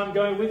bearer says, I'm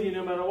going with you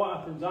no matter what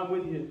happens. I'm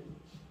with you.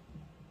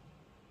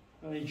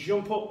 And they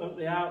jump up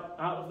out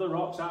of the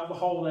rocks, out of the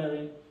hole they're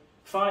in.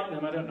 Fight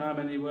them. I don't know how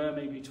many there were,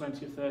 maybe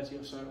 20 or 30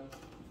 or so.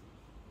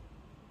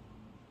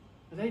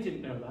 But they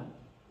didn't know that.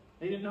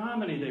 They didn't know how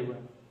many they were.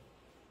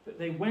 But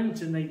they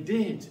went and they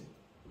did.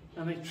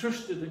 And they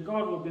trusted that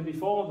God would be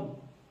before them.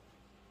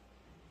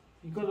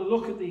 You've got to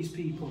look at these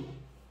people.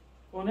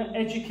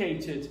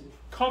 Uneducated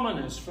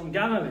commoners from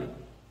Galilee.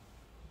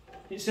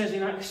 It says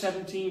in Acts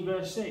 17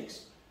 verse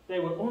 6, they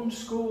were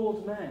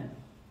unschooled men.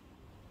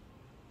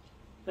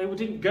 They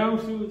didn't go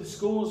through the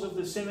schools of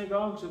the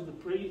synagogues of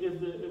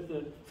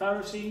the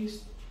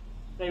Pharisees.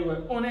 They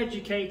were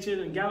uneducated,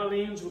 and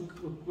Galileans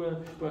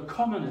were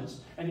commoners.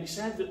 And it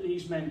said that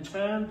these men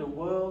turned the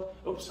world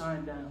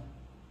upside down.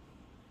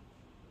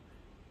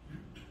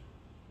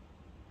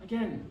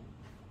 Again,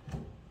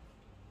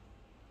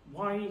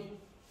 why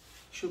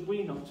should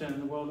we not turn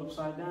the world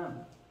upside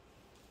down?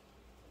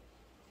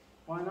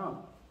 Why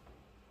not?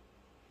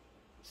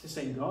 It's the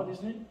same God,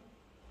 isn't it?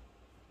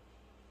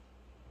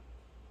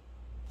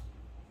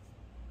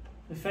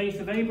 The faith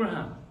of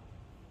Abraham.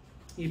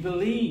 He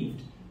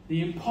believed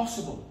the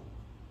impossible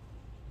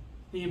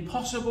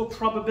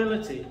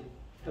probability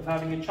of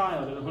having a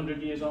child at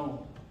 100 years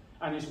old,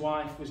 and his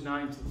wife was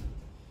 90.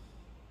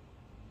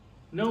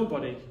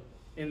 Nobody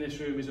in this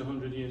room is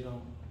 100 years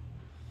old.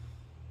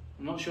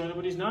 I'm not sure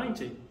anybody's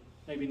 90,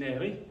 maybe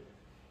nearly,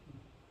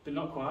 but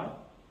not quite.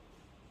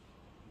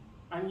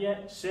 And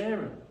yet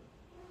Sarah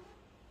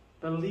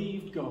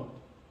believed God,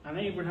 and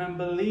Abraham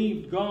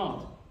believed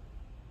God,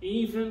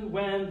 even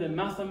when the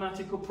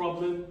mathematical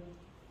problem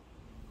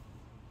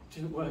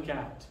didn't work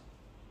out.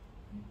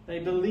 They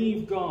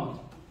believed God,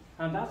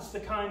 and that's the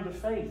kind of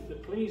faith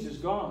that pleases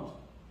God.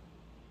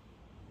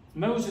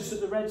 Moses at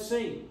the Red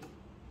Sea.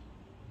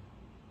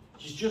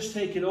 He's just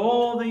taken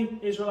all the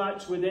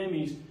Israelites with him.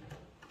 He's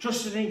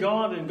trusted in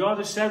God, and God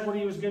has said what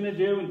he was going to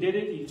do and did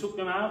it. He took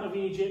them out of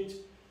Egypt.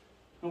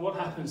 And what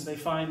happens? They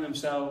find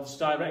themselves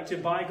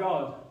directed by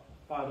God,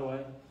 by the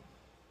way.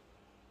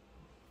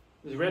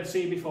 There's the Red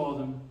Sea before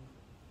them,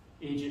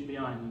 Egypt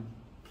behind them.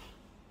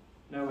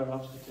 Nowhere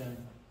else to turn.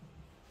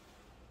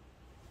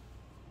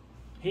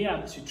 He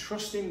had to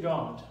trust in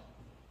God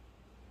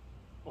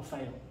or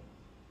fail.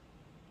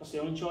 That's the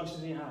only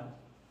choices he had.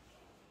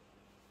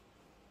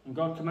 And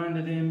God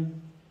commanded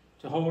him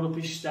to hold up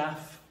his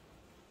staff,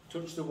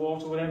 touch the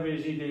water, whatever it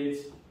is he did.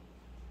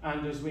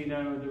 And as we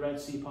know, the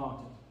Red Sea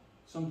parted.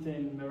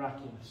 Something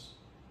miraculous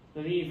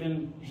that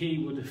even he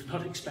would have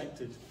not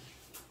expected.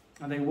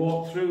 And they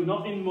walked through,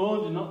 not in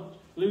mud, and not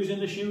losing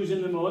the shoes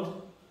in the mud,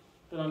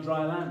 but on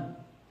dry land.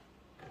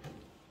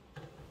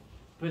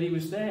 But he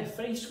was there,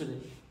 faced with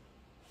it.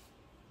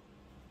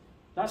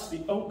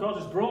 God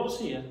has brought us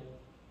here,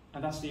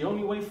 and that's the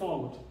only way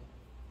forward.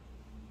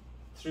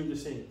 Through the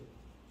sea.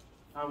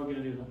 How are we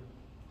going to do that?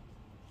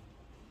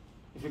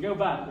 If we go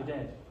back, we're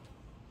dead.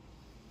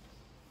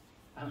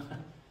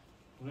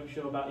 I'm not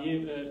sure about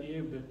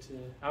you, but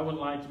I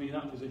wouldn't like to be in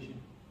that position.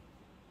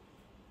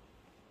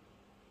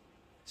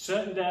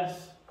 Certain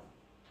death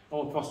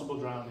or possible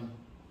drowning.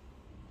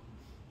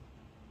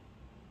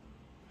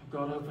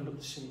 God opened up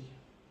the sea.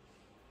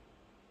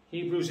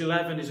 Hebrews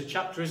 11 is a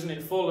chapter, isn't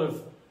it, full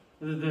of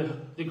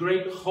the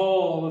great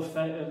hall of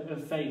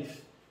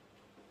faith.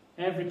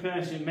 Every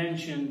person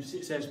mentioned,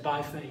 it says,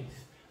 by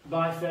faith.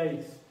 By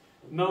faith.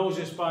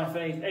 Moses by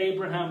faith.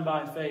 Abraham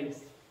by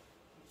faith.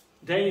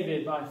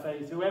 David by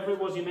faith. Whoever it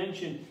was he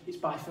mentioned, it's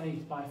by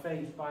faith, by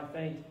faith, by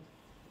faith.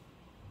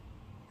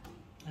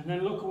 And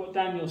then look at what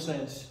Daniel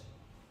says.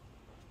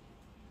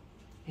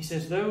 He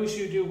says, those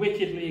who do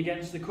wickedly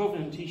against the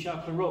covenant he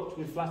shall corrupt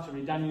with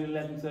flattery. Daniel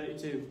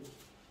 11:32.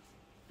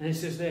 And it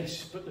says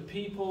this, but the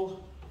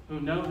people who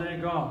know their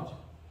God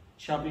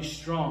shall be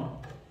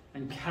strong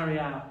and carry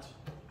out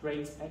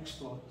great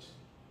exploits.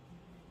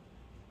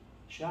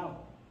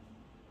 Shall.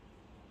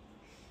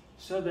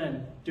 So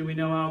then, do we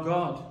know our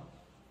God?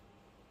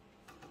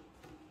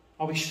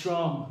 Are we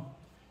strong?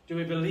 Do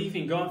we believe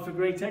in God for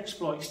great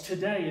exploits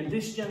today in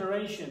this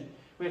generation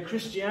where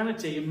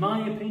Christianity, in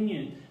my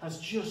opinion, has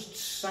just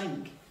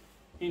sank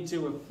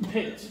into a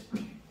pit?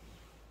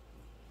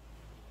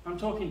 I'm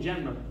talking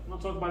generally. I'm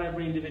not talking about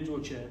every individual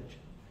church.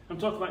 I'm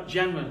talking about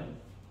generally.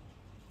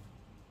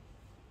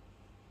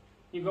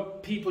 You've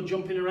got people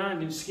jumping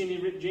around in skinny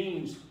ripped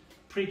jeans,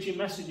 preaching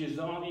messages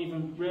that aren't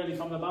even really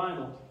from the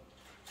Bible.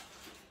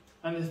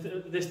 And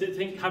they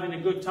think having a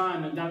good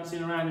time and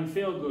dancing around and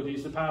feel good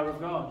is the power of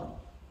God.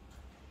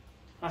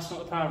 That's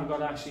not the power of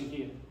God I see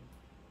here.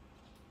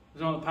 It's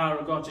not the power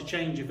of God to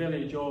change a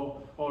village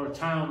or a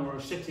town or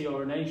a city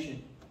or a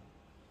nation.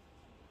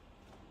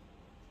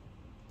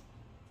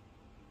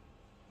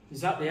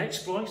 Is that the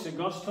exploits that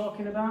God's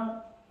talking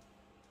about?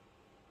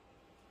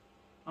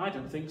 I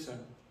don't think so.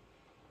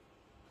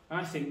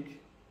 I think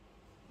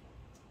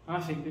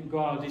that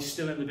God is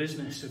still in the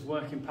business of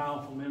working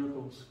powerful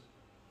miracles.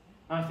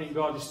 I think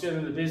God is still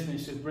in the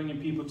business of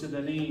bringing people to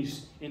their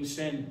knees in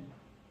sin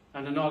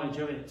and the knowledge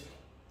of it.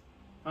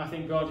 I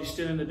think God is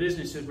still in the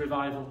business of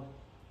revival.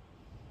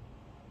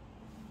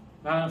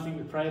 But I don't think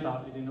we pray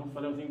about it enough.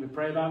 I don't think we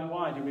pray about it.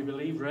 Why? Do we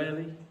believe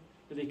really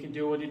that he can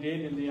do what he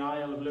did in the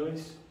Isle of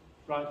Lewis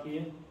right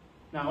here?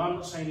 Now, I'm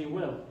not saying he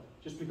will,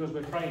 just because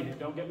we're praying it.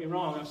 Don't get me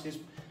wrong. That's his.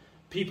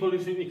 People who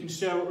think they can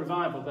stir up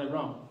revival, they're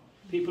wrong.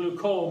 People who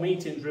call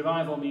meetings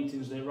revival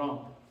meetings, they're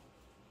wrong.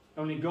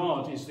 Only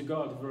God is the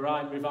God of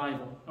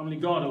revival. Only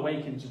God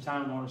awakens a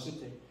town or a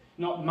city.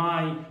 Not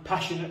my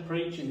passionate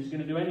preaching is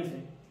going to do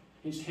anything.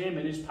 It's him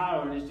and his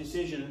power and his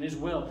decision and his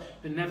will.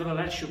 But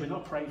nevertheless, should we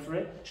not pray for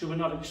it? Should we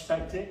not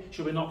expect it?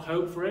 Should we not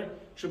hope for it?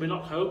 Should we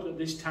not hope that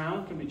this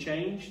town can be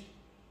changed?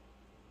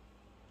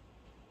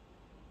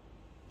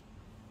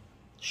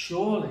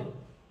 Surely,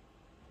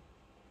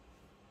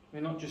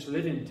 we're not just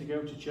living to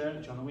go to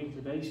church on a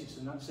weekly basis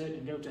and that's it,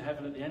 and go to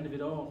heaven at the end of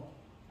it all.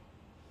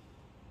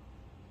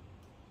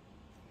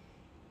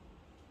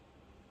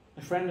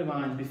 A friend of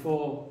mine,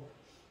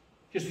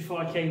 just before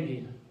I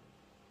came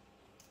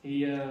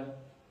here,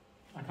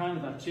 I kind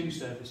of had two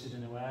services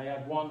in a way. I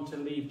had one to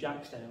leave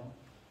Jacksdale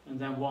and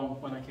then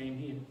one when I came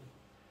here.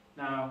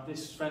 Now,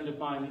 this friend of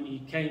mine, he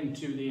came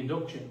to the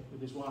induction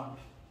with his wife,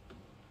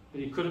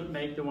 but he couldn't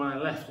make the one I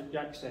left at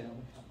Jacksdale,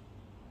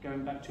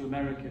 going back to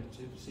America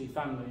to see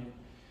family, and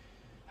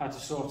had to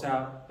sort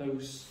out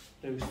those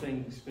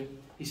things. But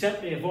he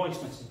sent me a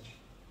voice message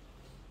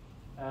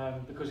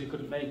because he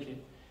couldn't make it.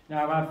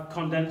 Now, I've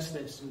condensed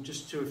this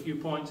just to a few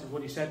points of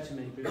what he said to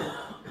me, but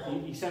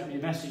he sent me a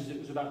message that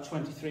was about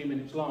 23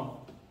 minutes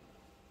long.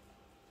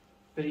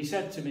 But he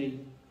said to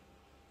me,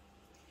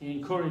 he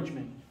encouraged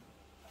me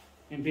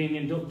in being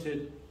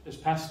inducted as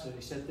pastor.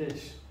 He said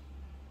this: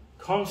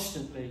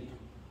 constantly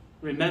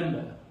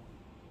remember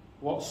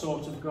what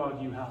sort of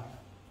God you have.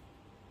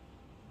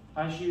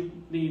 As you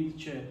lead the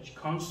church,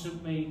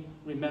 constantly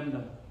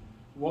remember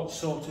what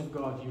sort of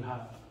God you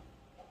have.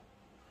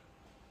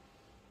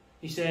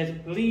 He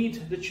said,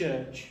 lead the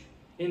church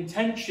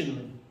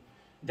intentionally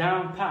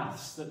down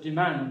paths that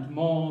demand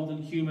more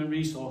than human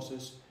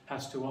resources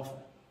has to offer.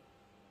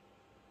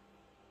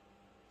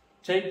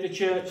 Take the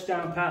church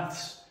down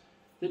paths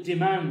that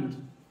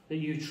demand that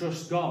you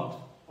trust God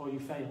or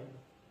you fail.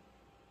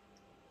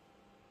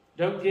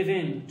 Don't give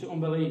in to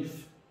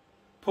unbelief.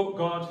 Put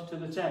God to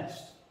the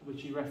test,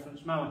 which he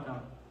referenced Malachi.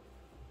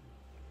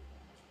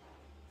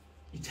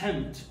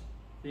 Attempt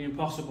the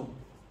impossible.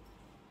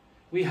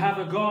 We have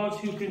a God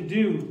who can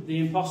do the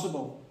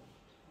impossible.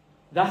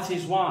 That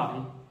is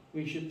why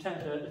we should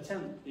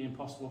attempt the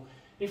impossible.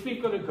 If we've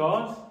got a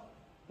God,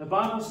 the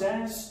Bible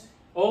says,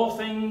 all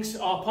things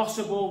are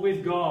possible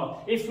with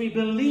God. If we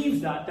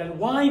believe that, then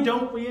why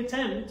don't we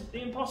attempt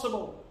the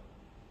impossible?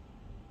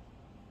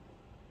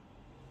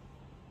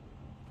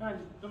 It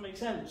doesn't make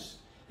sense.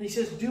 And he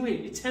says, do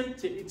it,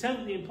 attempt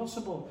the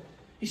impossible.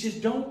 He says,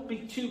 don't be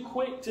too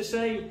quick to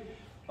say,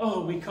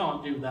 oh, we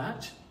can't do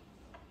that.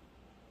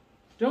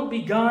 Don't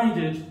be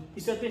guided, he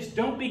said this,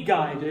 don't be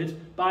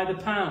guided by the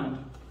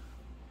pound.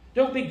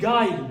 Don't be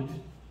guided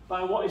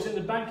by what is in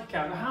the bank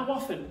account. How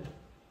often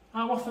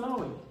are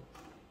we?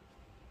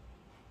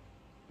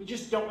 We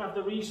just don't have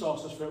the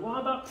resources for it. Well, how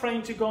about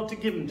praying to God to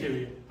give them to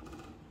you?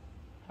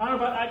 How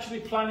about actually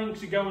planning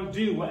to go and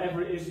do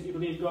whatever it is that you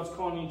believe God's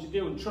calling you to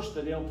do and trust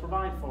that he'll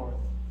provide for it?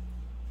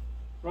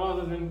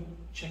 Rather than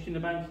checking the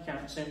bank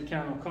account saying we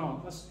can or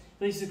can't.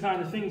 These are the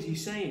kind of things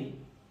he's saying.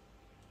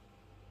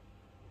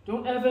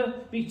 Don't ever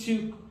be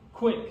too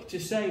quick to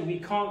say we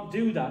can't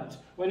do that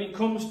when it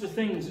comes to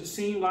things that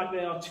seem like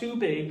they are too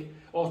big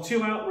or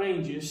too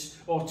outrageous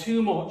or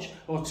too much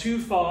or too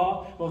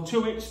far or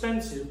too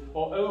expensive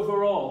or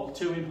overall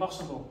too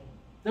impossible.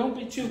 Don't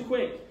be too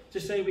quick to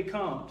say we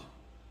can't.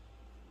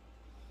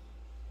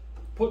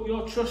 Put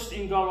your trust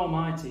in God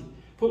Almighty.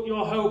 Put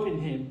your hope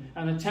in Him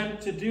and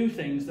attempt to do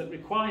things that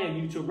require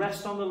you to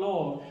rest on the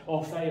Lord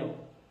or fail.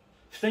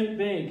 Think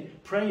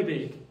big, pray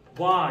big.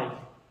 Why?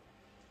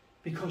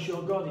 Because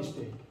your God is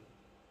big.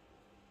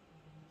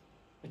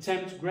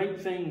 Attempt great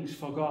things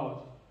for God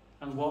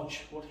and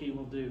watch what He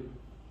will do.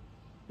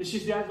 This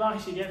is the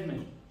advice He gave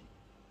me.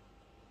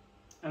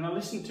 And I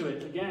listened to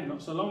it again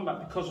not so long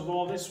back because of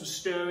all this was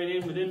stirring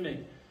in within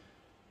me.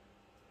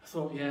 I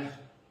thought, yeah.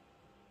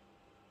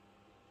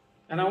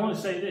 And I want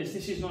to say this.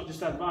 This is not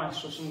just advice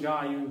for some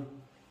guy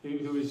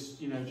who is,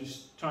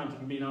 just trying to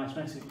give me a nice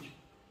message.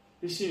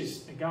 This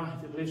is a guy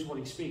that lives what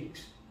he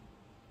speaks.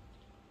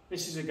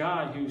 This is a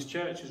guy whose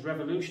church was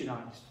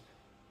revolutionised,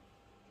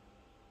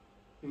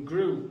 who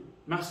grew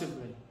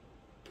massively,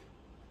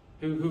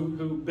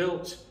 who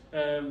built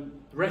a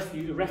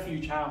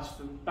refuge house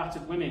for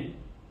battered women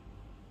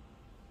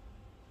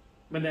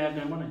when they had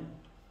no money.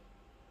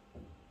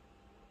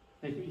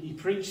 He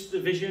preached the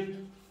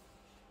vision,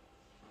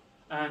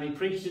 and he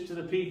preached it to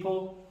the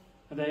people,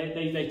 and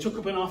they took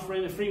up an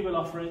offering, a free will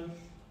offering,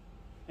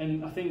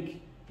 and I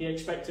think he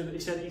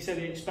said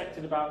he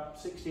expected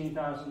about $16,000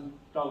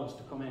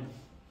 to come in,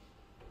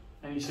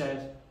 and he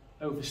said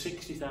over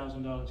 $60,000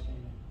 came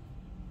in,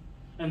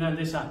 and then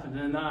this happened,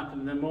 and then that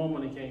happened, and then more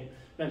money came.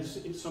 Then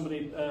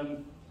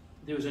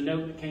there was a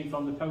note that came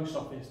from the post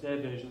office, their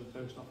version of the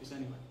post office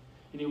anyway,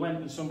 and he went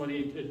and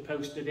somebody had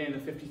posted in a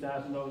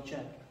 $50,000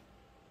 check.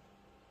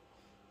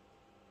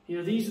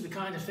 These are the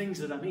kind of things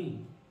that I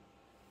mean.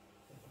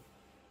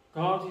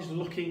 God is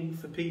looking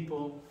for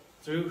people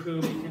through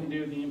whom He can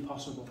do the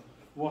impossible.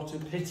 What a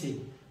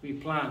pity we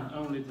plan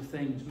only the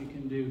things we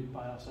can do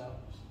by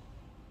ourselves.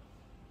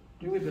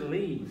 Do we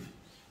believe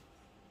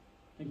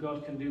that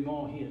God can do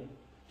more here?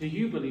 Do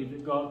you believe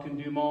that God can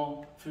do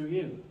more through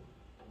you?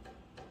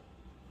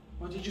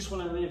 Or do you just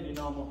want to live your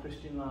normal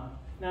Christian life?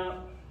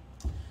 Now,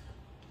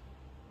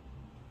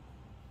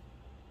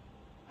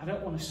 I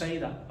don't want to say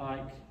that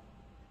like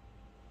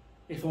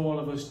if all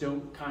of us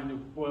don't kind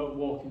of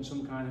walk in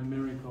some kind of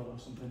miracle or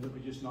something, that we're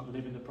just not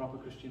living the proper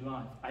Christian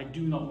life. I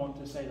do not want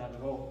to say that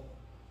at all.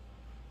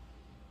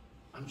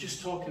 I'm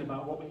just talking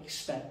about what we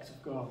expect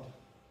of God.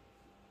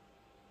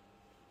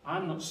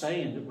 I'm not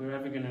saying that we're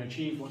ever going to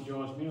achieve what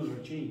George Mueller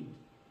achieved.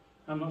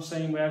 I'm not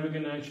saying we're ever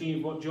going to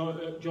achieve what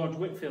George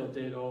Whitefield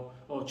did, or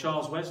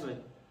Charles Wesley,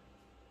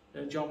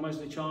 John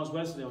Wesley, Charles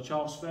Wesley, or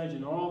Charles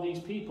Spurgeon, or all these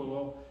people,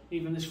 or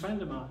even this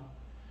friend of mine.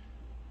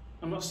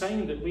 I'm not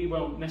saying that we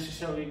won't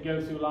necessarily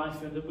go through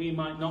life and that we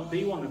might not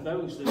be one of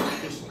those that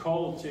are just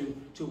called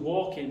to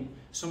walk in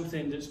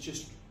something that's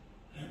just,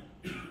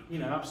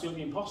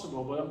 absolutely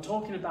impossible. But I'm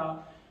talking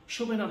about,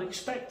 should we not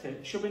expect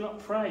it? Should we not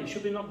pray?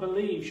 Should we not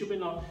believe? Should we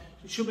not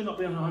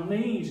be on our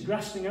knees,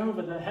 grasping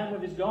over the hem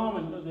of His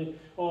garment,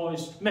 or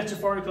His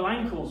metaphorical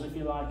ankles, if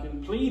you like,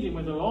 and pleading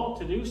with the Lord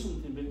to do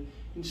something? But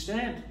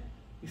instead,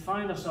 we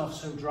find ourselves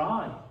so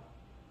dry.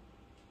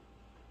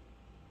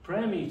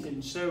 Prayer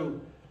meetings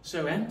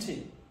so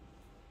empty.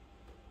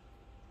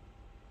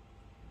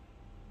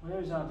 Where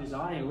is our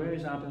desire? Where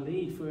is our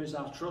belief? Where is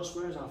our trust?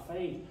 Where is our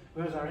faith?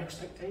 Where is our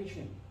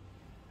expectation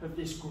of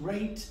this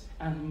great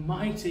and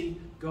mighty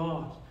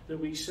God that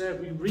we serve?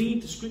 We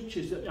read the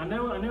scriptures. I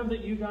know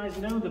that you guys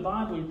know the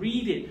Bible.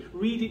 Read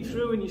it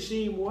through, and you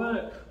see Him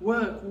work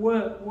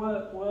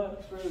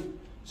through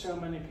so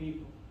many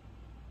people.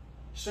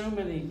 So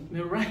many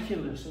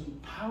miraculous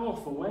and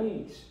powerful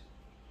ways.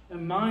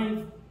 And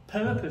my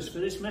purpose for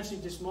this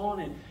message this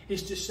morning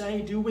is to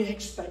say, do we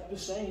expect the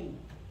same?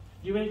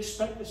 Do we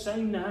expect the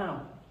same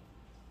now?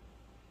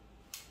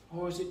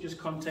 Or is it just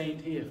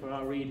contained here for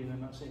our reading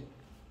and that's it?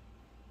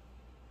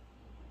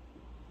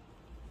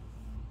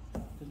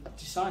 The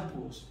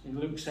disciples in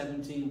Luke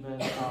 17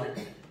 verse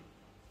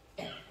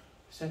 5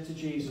 said to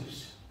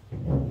Jesus,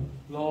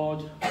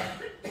 Lord,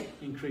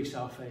 increase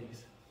our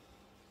faith.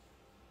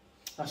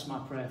 That's my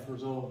prayer for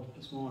us all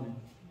this morning.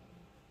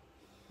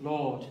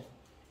 Lord,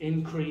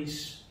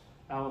 increase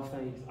our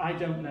faith. I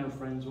don't know,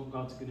 friends, what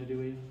God's going to do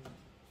here.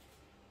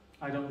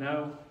 I don't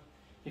know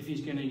if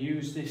He's going to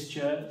use this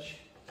church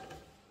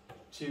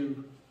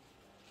to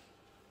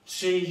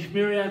see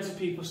myriads of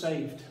people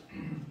saved.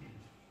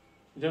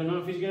 I don't know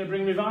if He's going to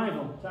bring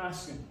revival to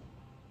Asken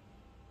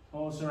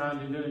or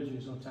surrounding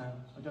villages or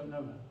towns. I don't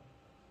know that.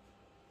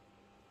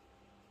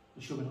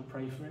 But should we not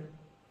pray for it?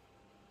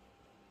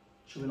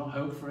 Should we not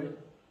hope for it?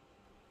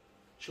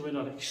 Should we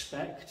not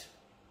expect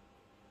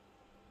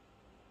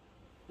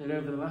that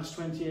over the last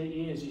 28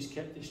 years He's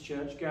kept this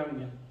church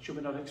going, and should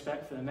we not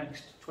expect for the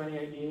next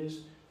 28 years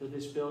that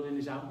this building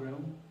is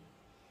outgrown?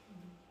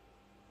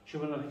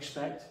 Should we not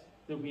expect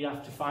that we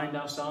have to find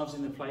ourselves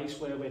in a place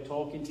where we're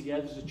talking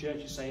together as a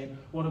church and saying,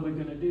 what are we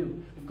going to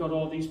do? We've got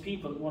all these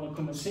people that want to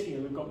come and sit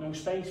here, we've got no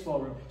space for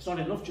them. It's not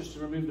enough just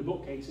to remove the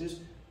bookcases.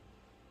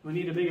 We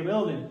need a bigger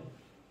building.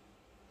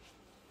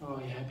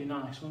 Oh yeah, it'd be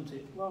nice, wouldn't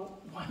it? Well,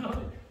 why not?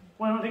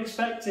 Why not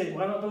expect it?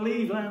 Why not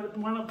believe?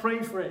 Why not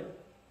pray for it?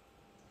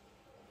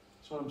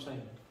 That's what I'm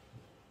saying.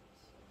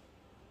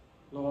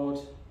 Lord,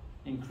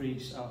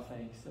 increase our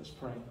faith. Let's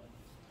pray.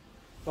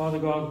 Father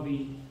God,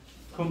 we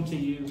come to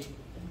you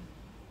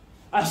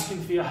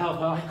asking for your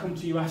help. I come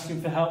to you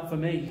asking for help for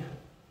me.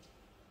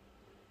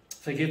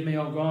 Forgive me,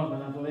 oh God,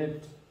 when I've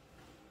lived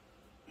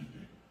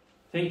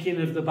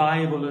thinking of the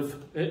Bible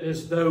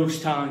as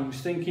those times,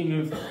 thinking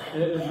of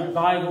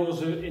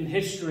revivals in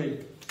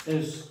history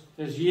as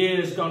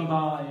years gone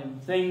by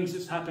and things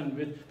that's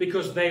happened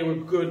because they were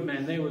good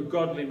men, they were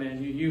godly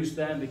men. You used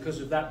them because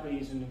of that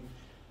reason.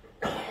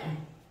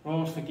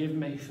 Lord, forgive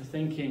me for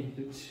thinking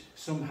that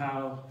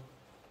somehow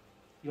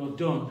you're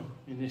done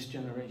in this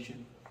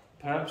generation.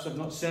 Perhaps I've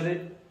not said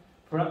it,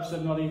 perhaps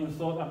I've not even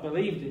thought I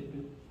believed it,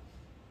 but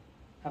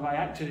have I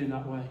acted in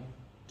that way?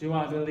 Do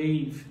I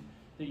believe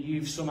that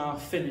you've somehow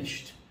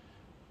finished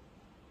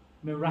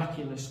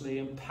miraculously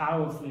and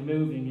powerfully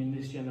moving in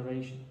this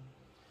generation?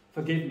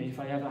 Forgive me if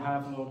I ever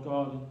have, Lord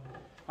God.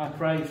 I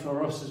pray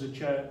for us as a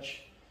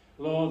church,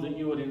 Lord, that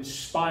you would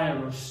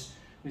inspire us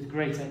with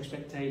great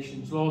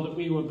expectations. Lord, that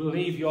we would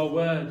believe your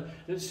word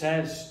that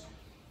says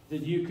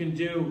that you can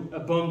do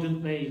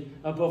abundantly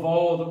above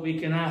all that we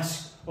can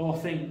ask or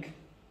think.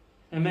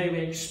 And may we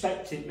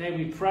expect it, may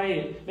we pray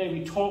it, may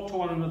we talk to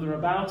one another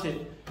about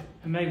it,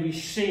 and may we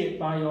see it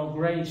by your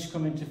grace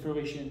come into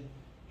fruition.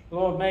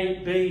 Lord, may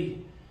it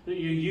be that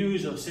you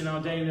use us in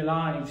our daily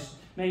lives.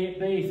 May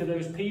it be for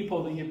those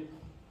people that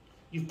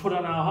you've put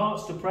on our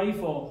hearts to pray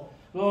for.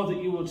 Lord,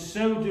 that you would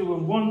so do a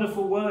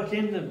wonderful work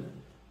in them.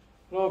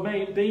 Lord,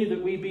 may it be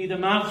that we be the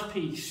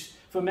mouthpiece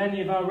for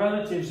many of our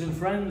relatives and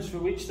friends for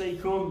which they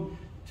come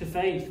to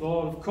faith.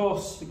 Lord, of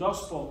course, the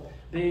gospel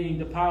being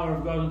the power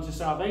of God unto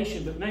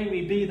salvation, but may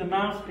we be the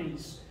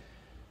mouthpiece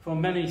for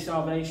many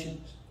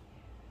salvations.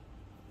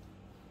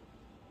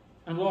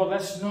 And Lord,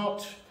 let's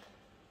not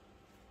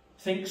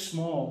think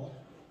small.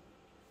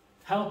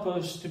 Help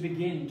us to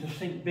begin to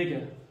think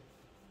bigger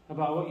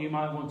about what you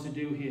might want to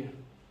do here.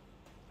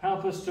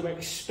 Help us to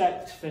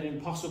expect for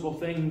impossible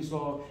things,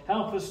 Lord.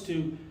 Help us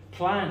to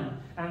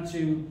plan and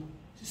to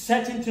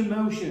set into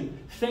motion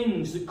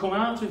things that come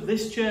out of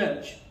this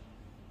church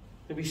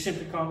that we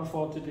simply can't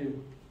afford to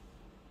do.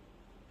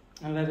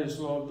 And let us,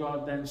 Lord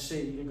God, then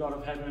see the God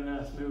of heaven and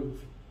earth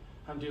move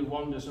and do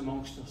wonders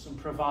amongst us and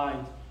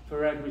provide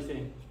for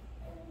everything.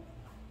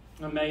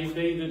 And may it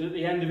be that at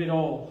the end of it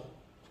all,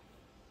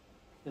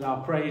 that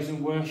our praise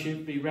and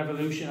worship be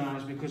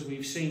revolutionized because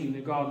we've seen the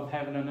God of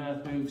heaven and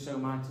earth move so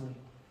mightily.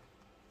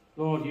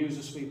 Lord, use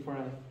us, we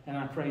pray. And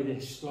I pray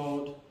this,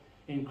 Lord,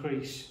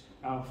 increase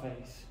our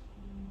faith.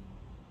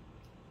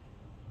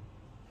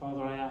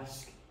 Father, I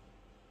ask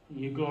that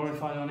you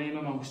glorify your name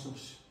amongst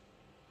us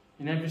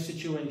in every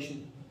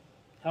situation.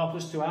 Help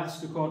us to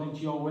ask according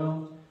to your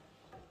will.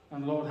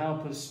 And Lord,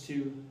 help us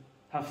to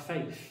have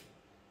faith.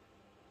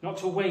 Not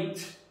to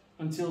wait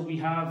until we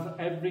have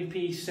every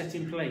piece set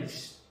in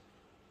place.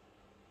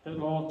 But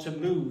Lord, to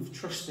move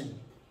trusting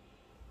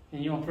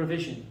in your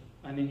provision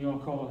and in your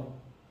calling.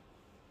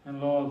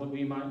 And Lord, that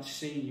we might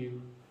see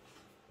you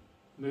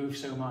move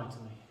so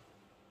mightily.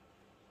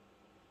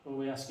 Lord,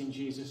 we ask in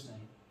Jesus'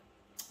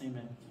 name.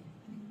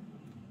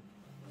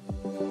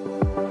 Amen.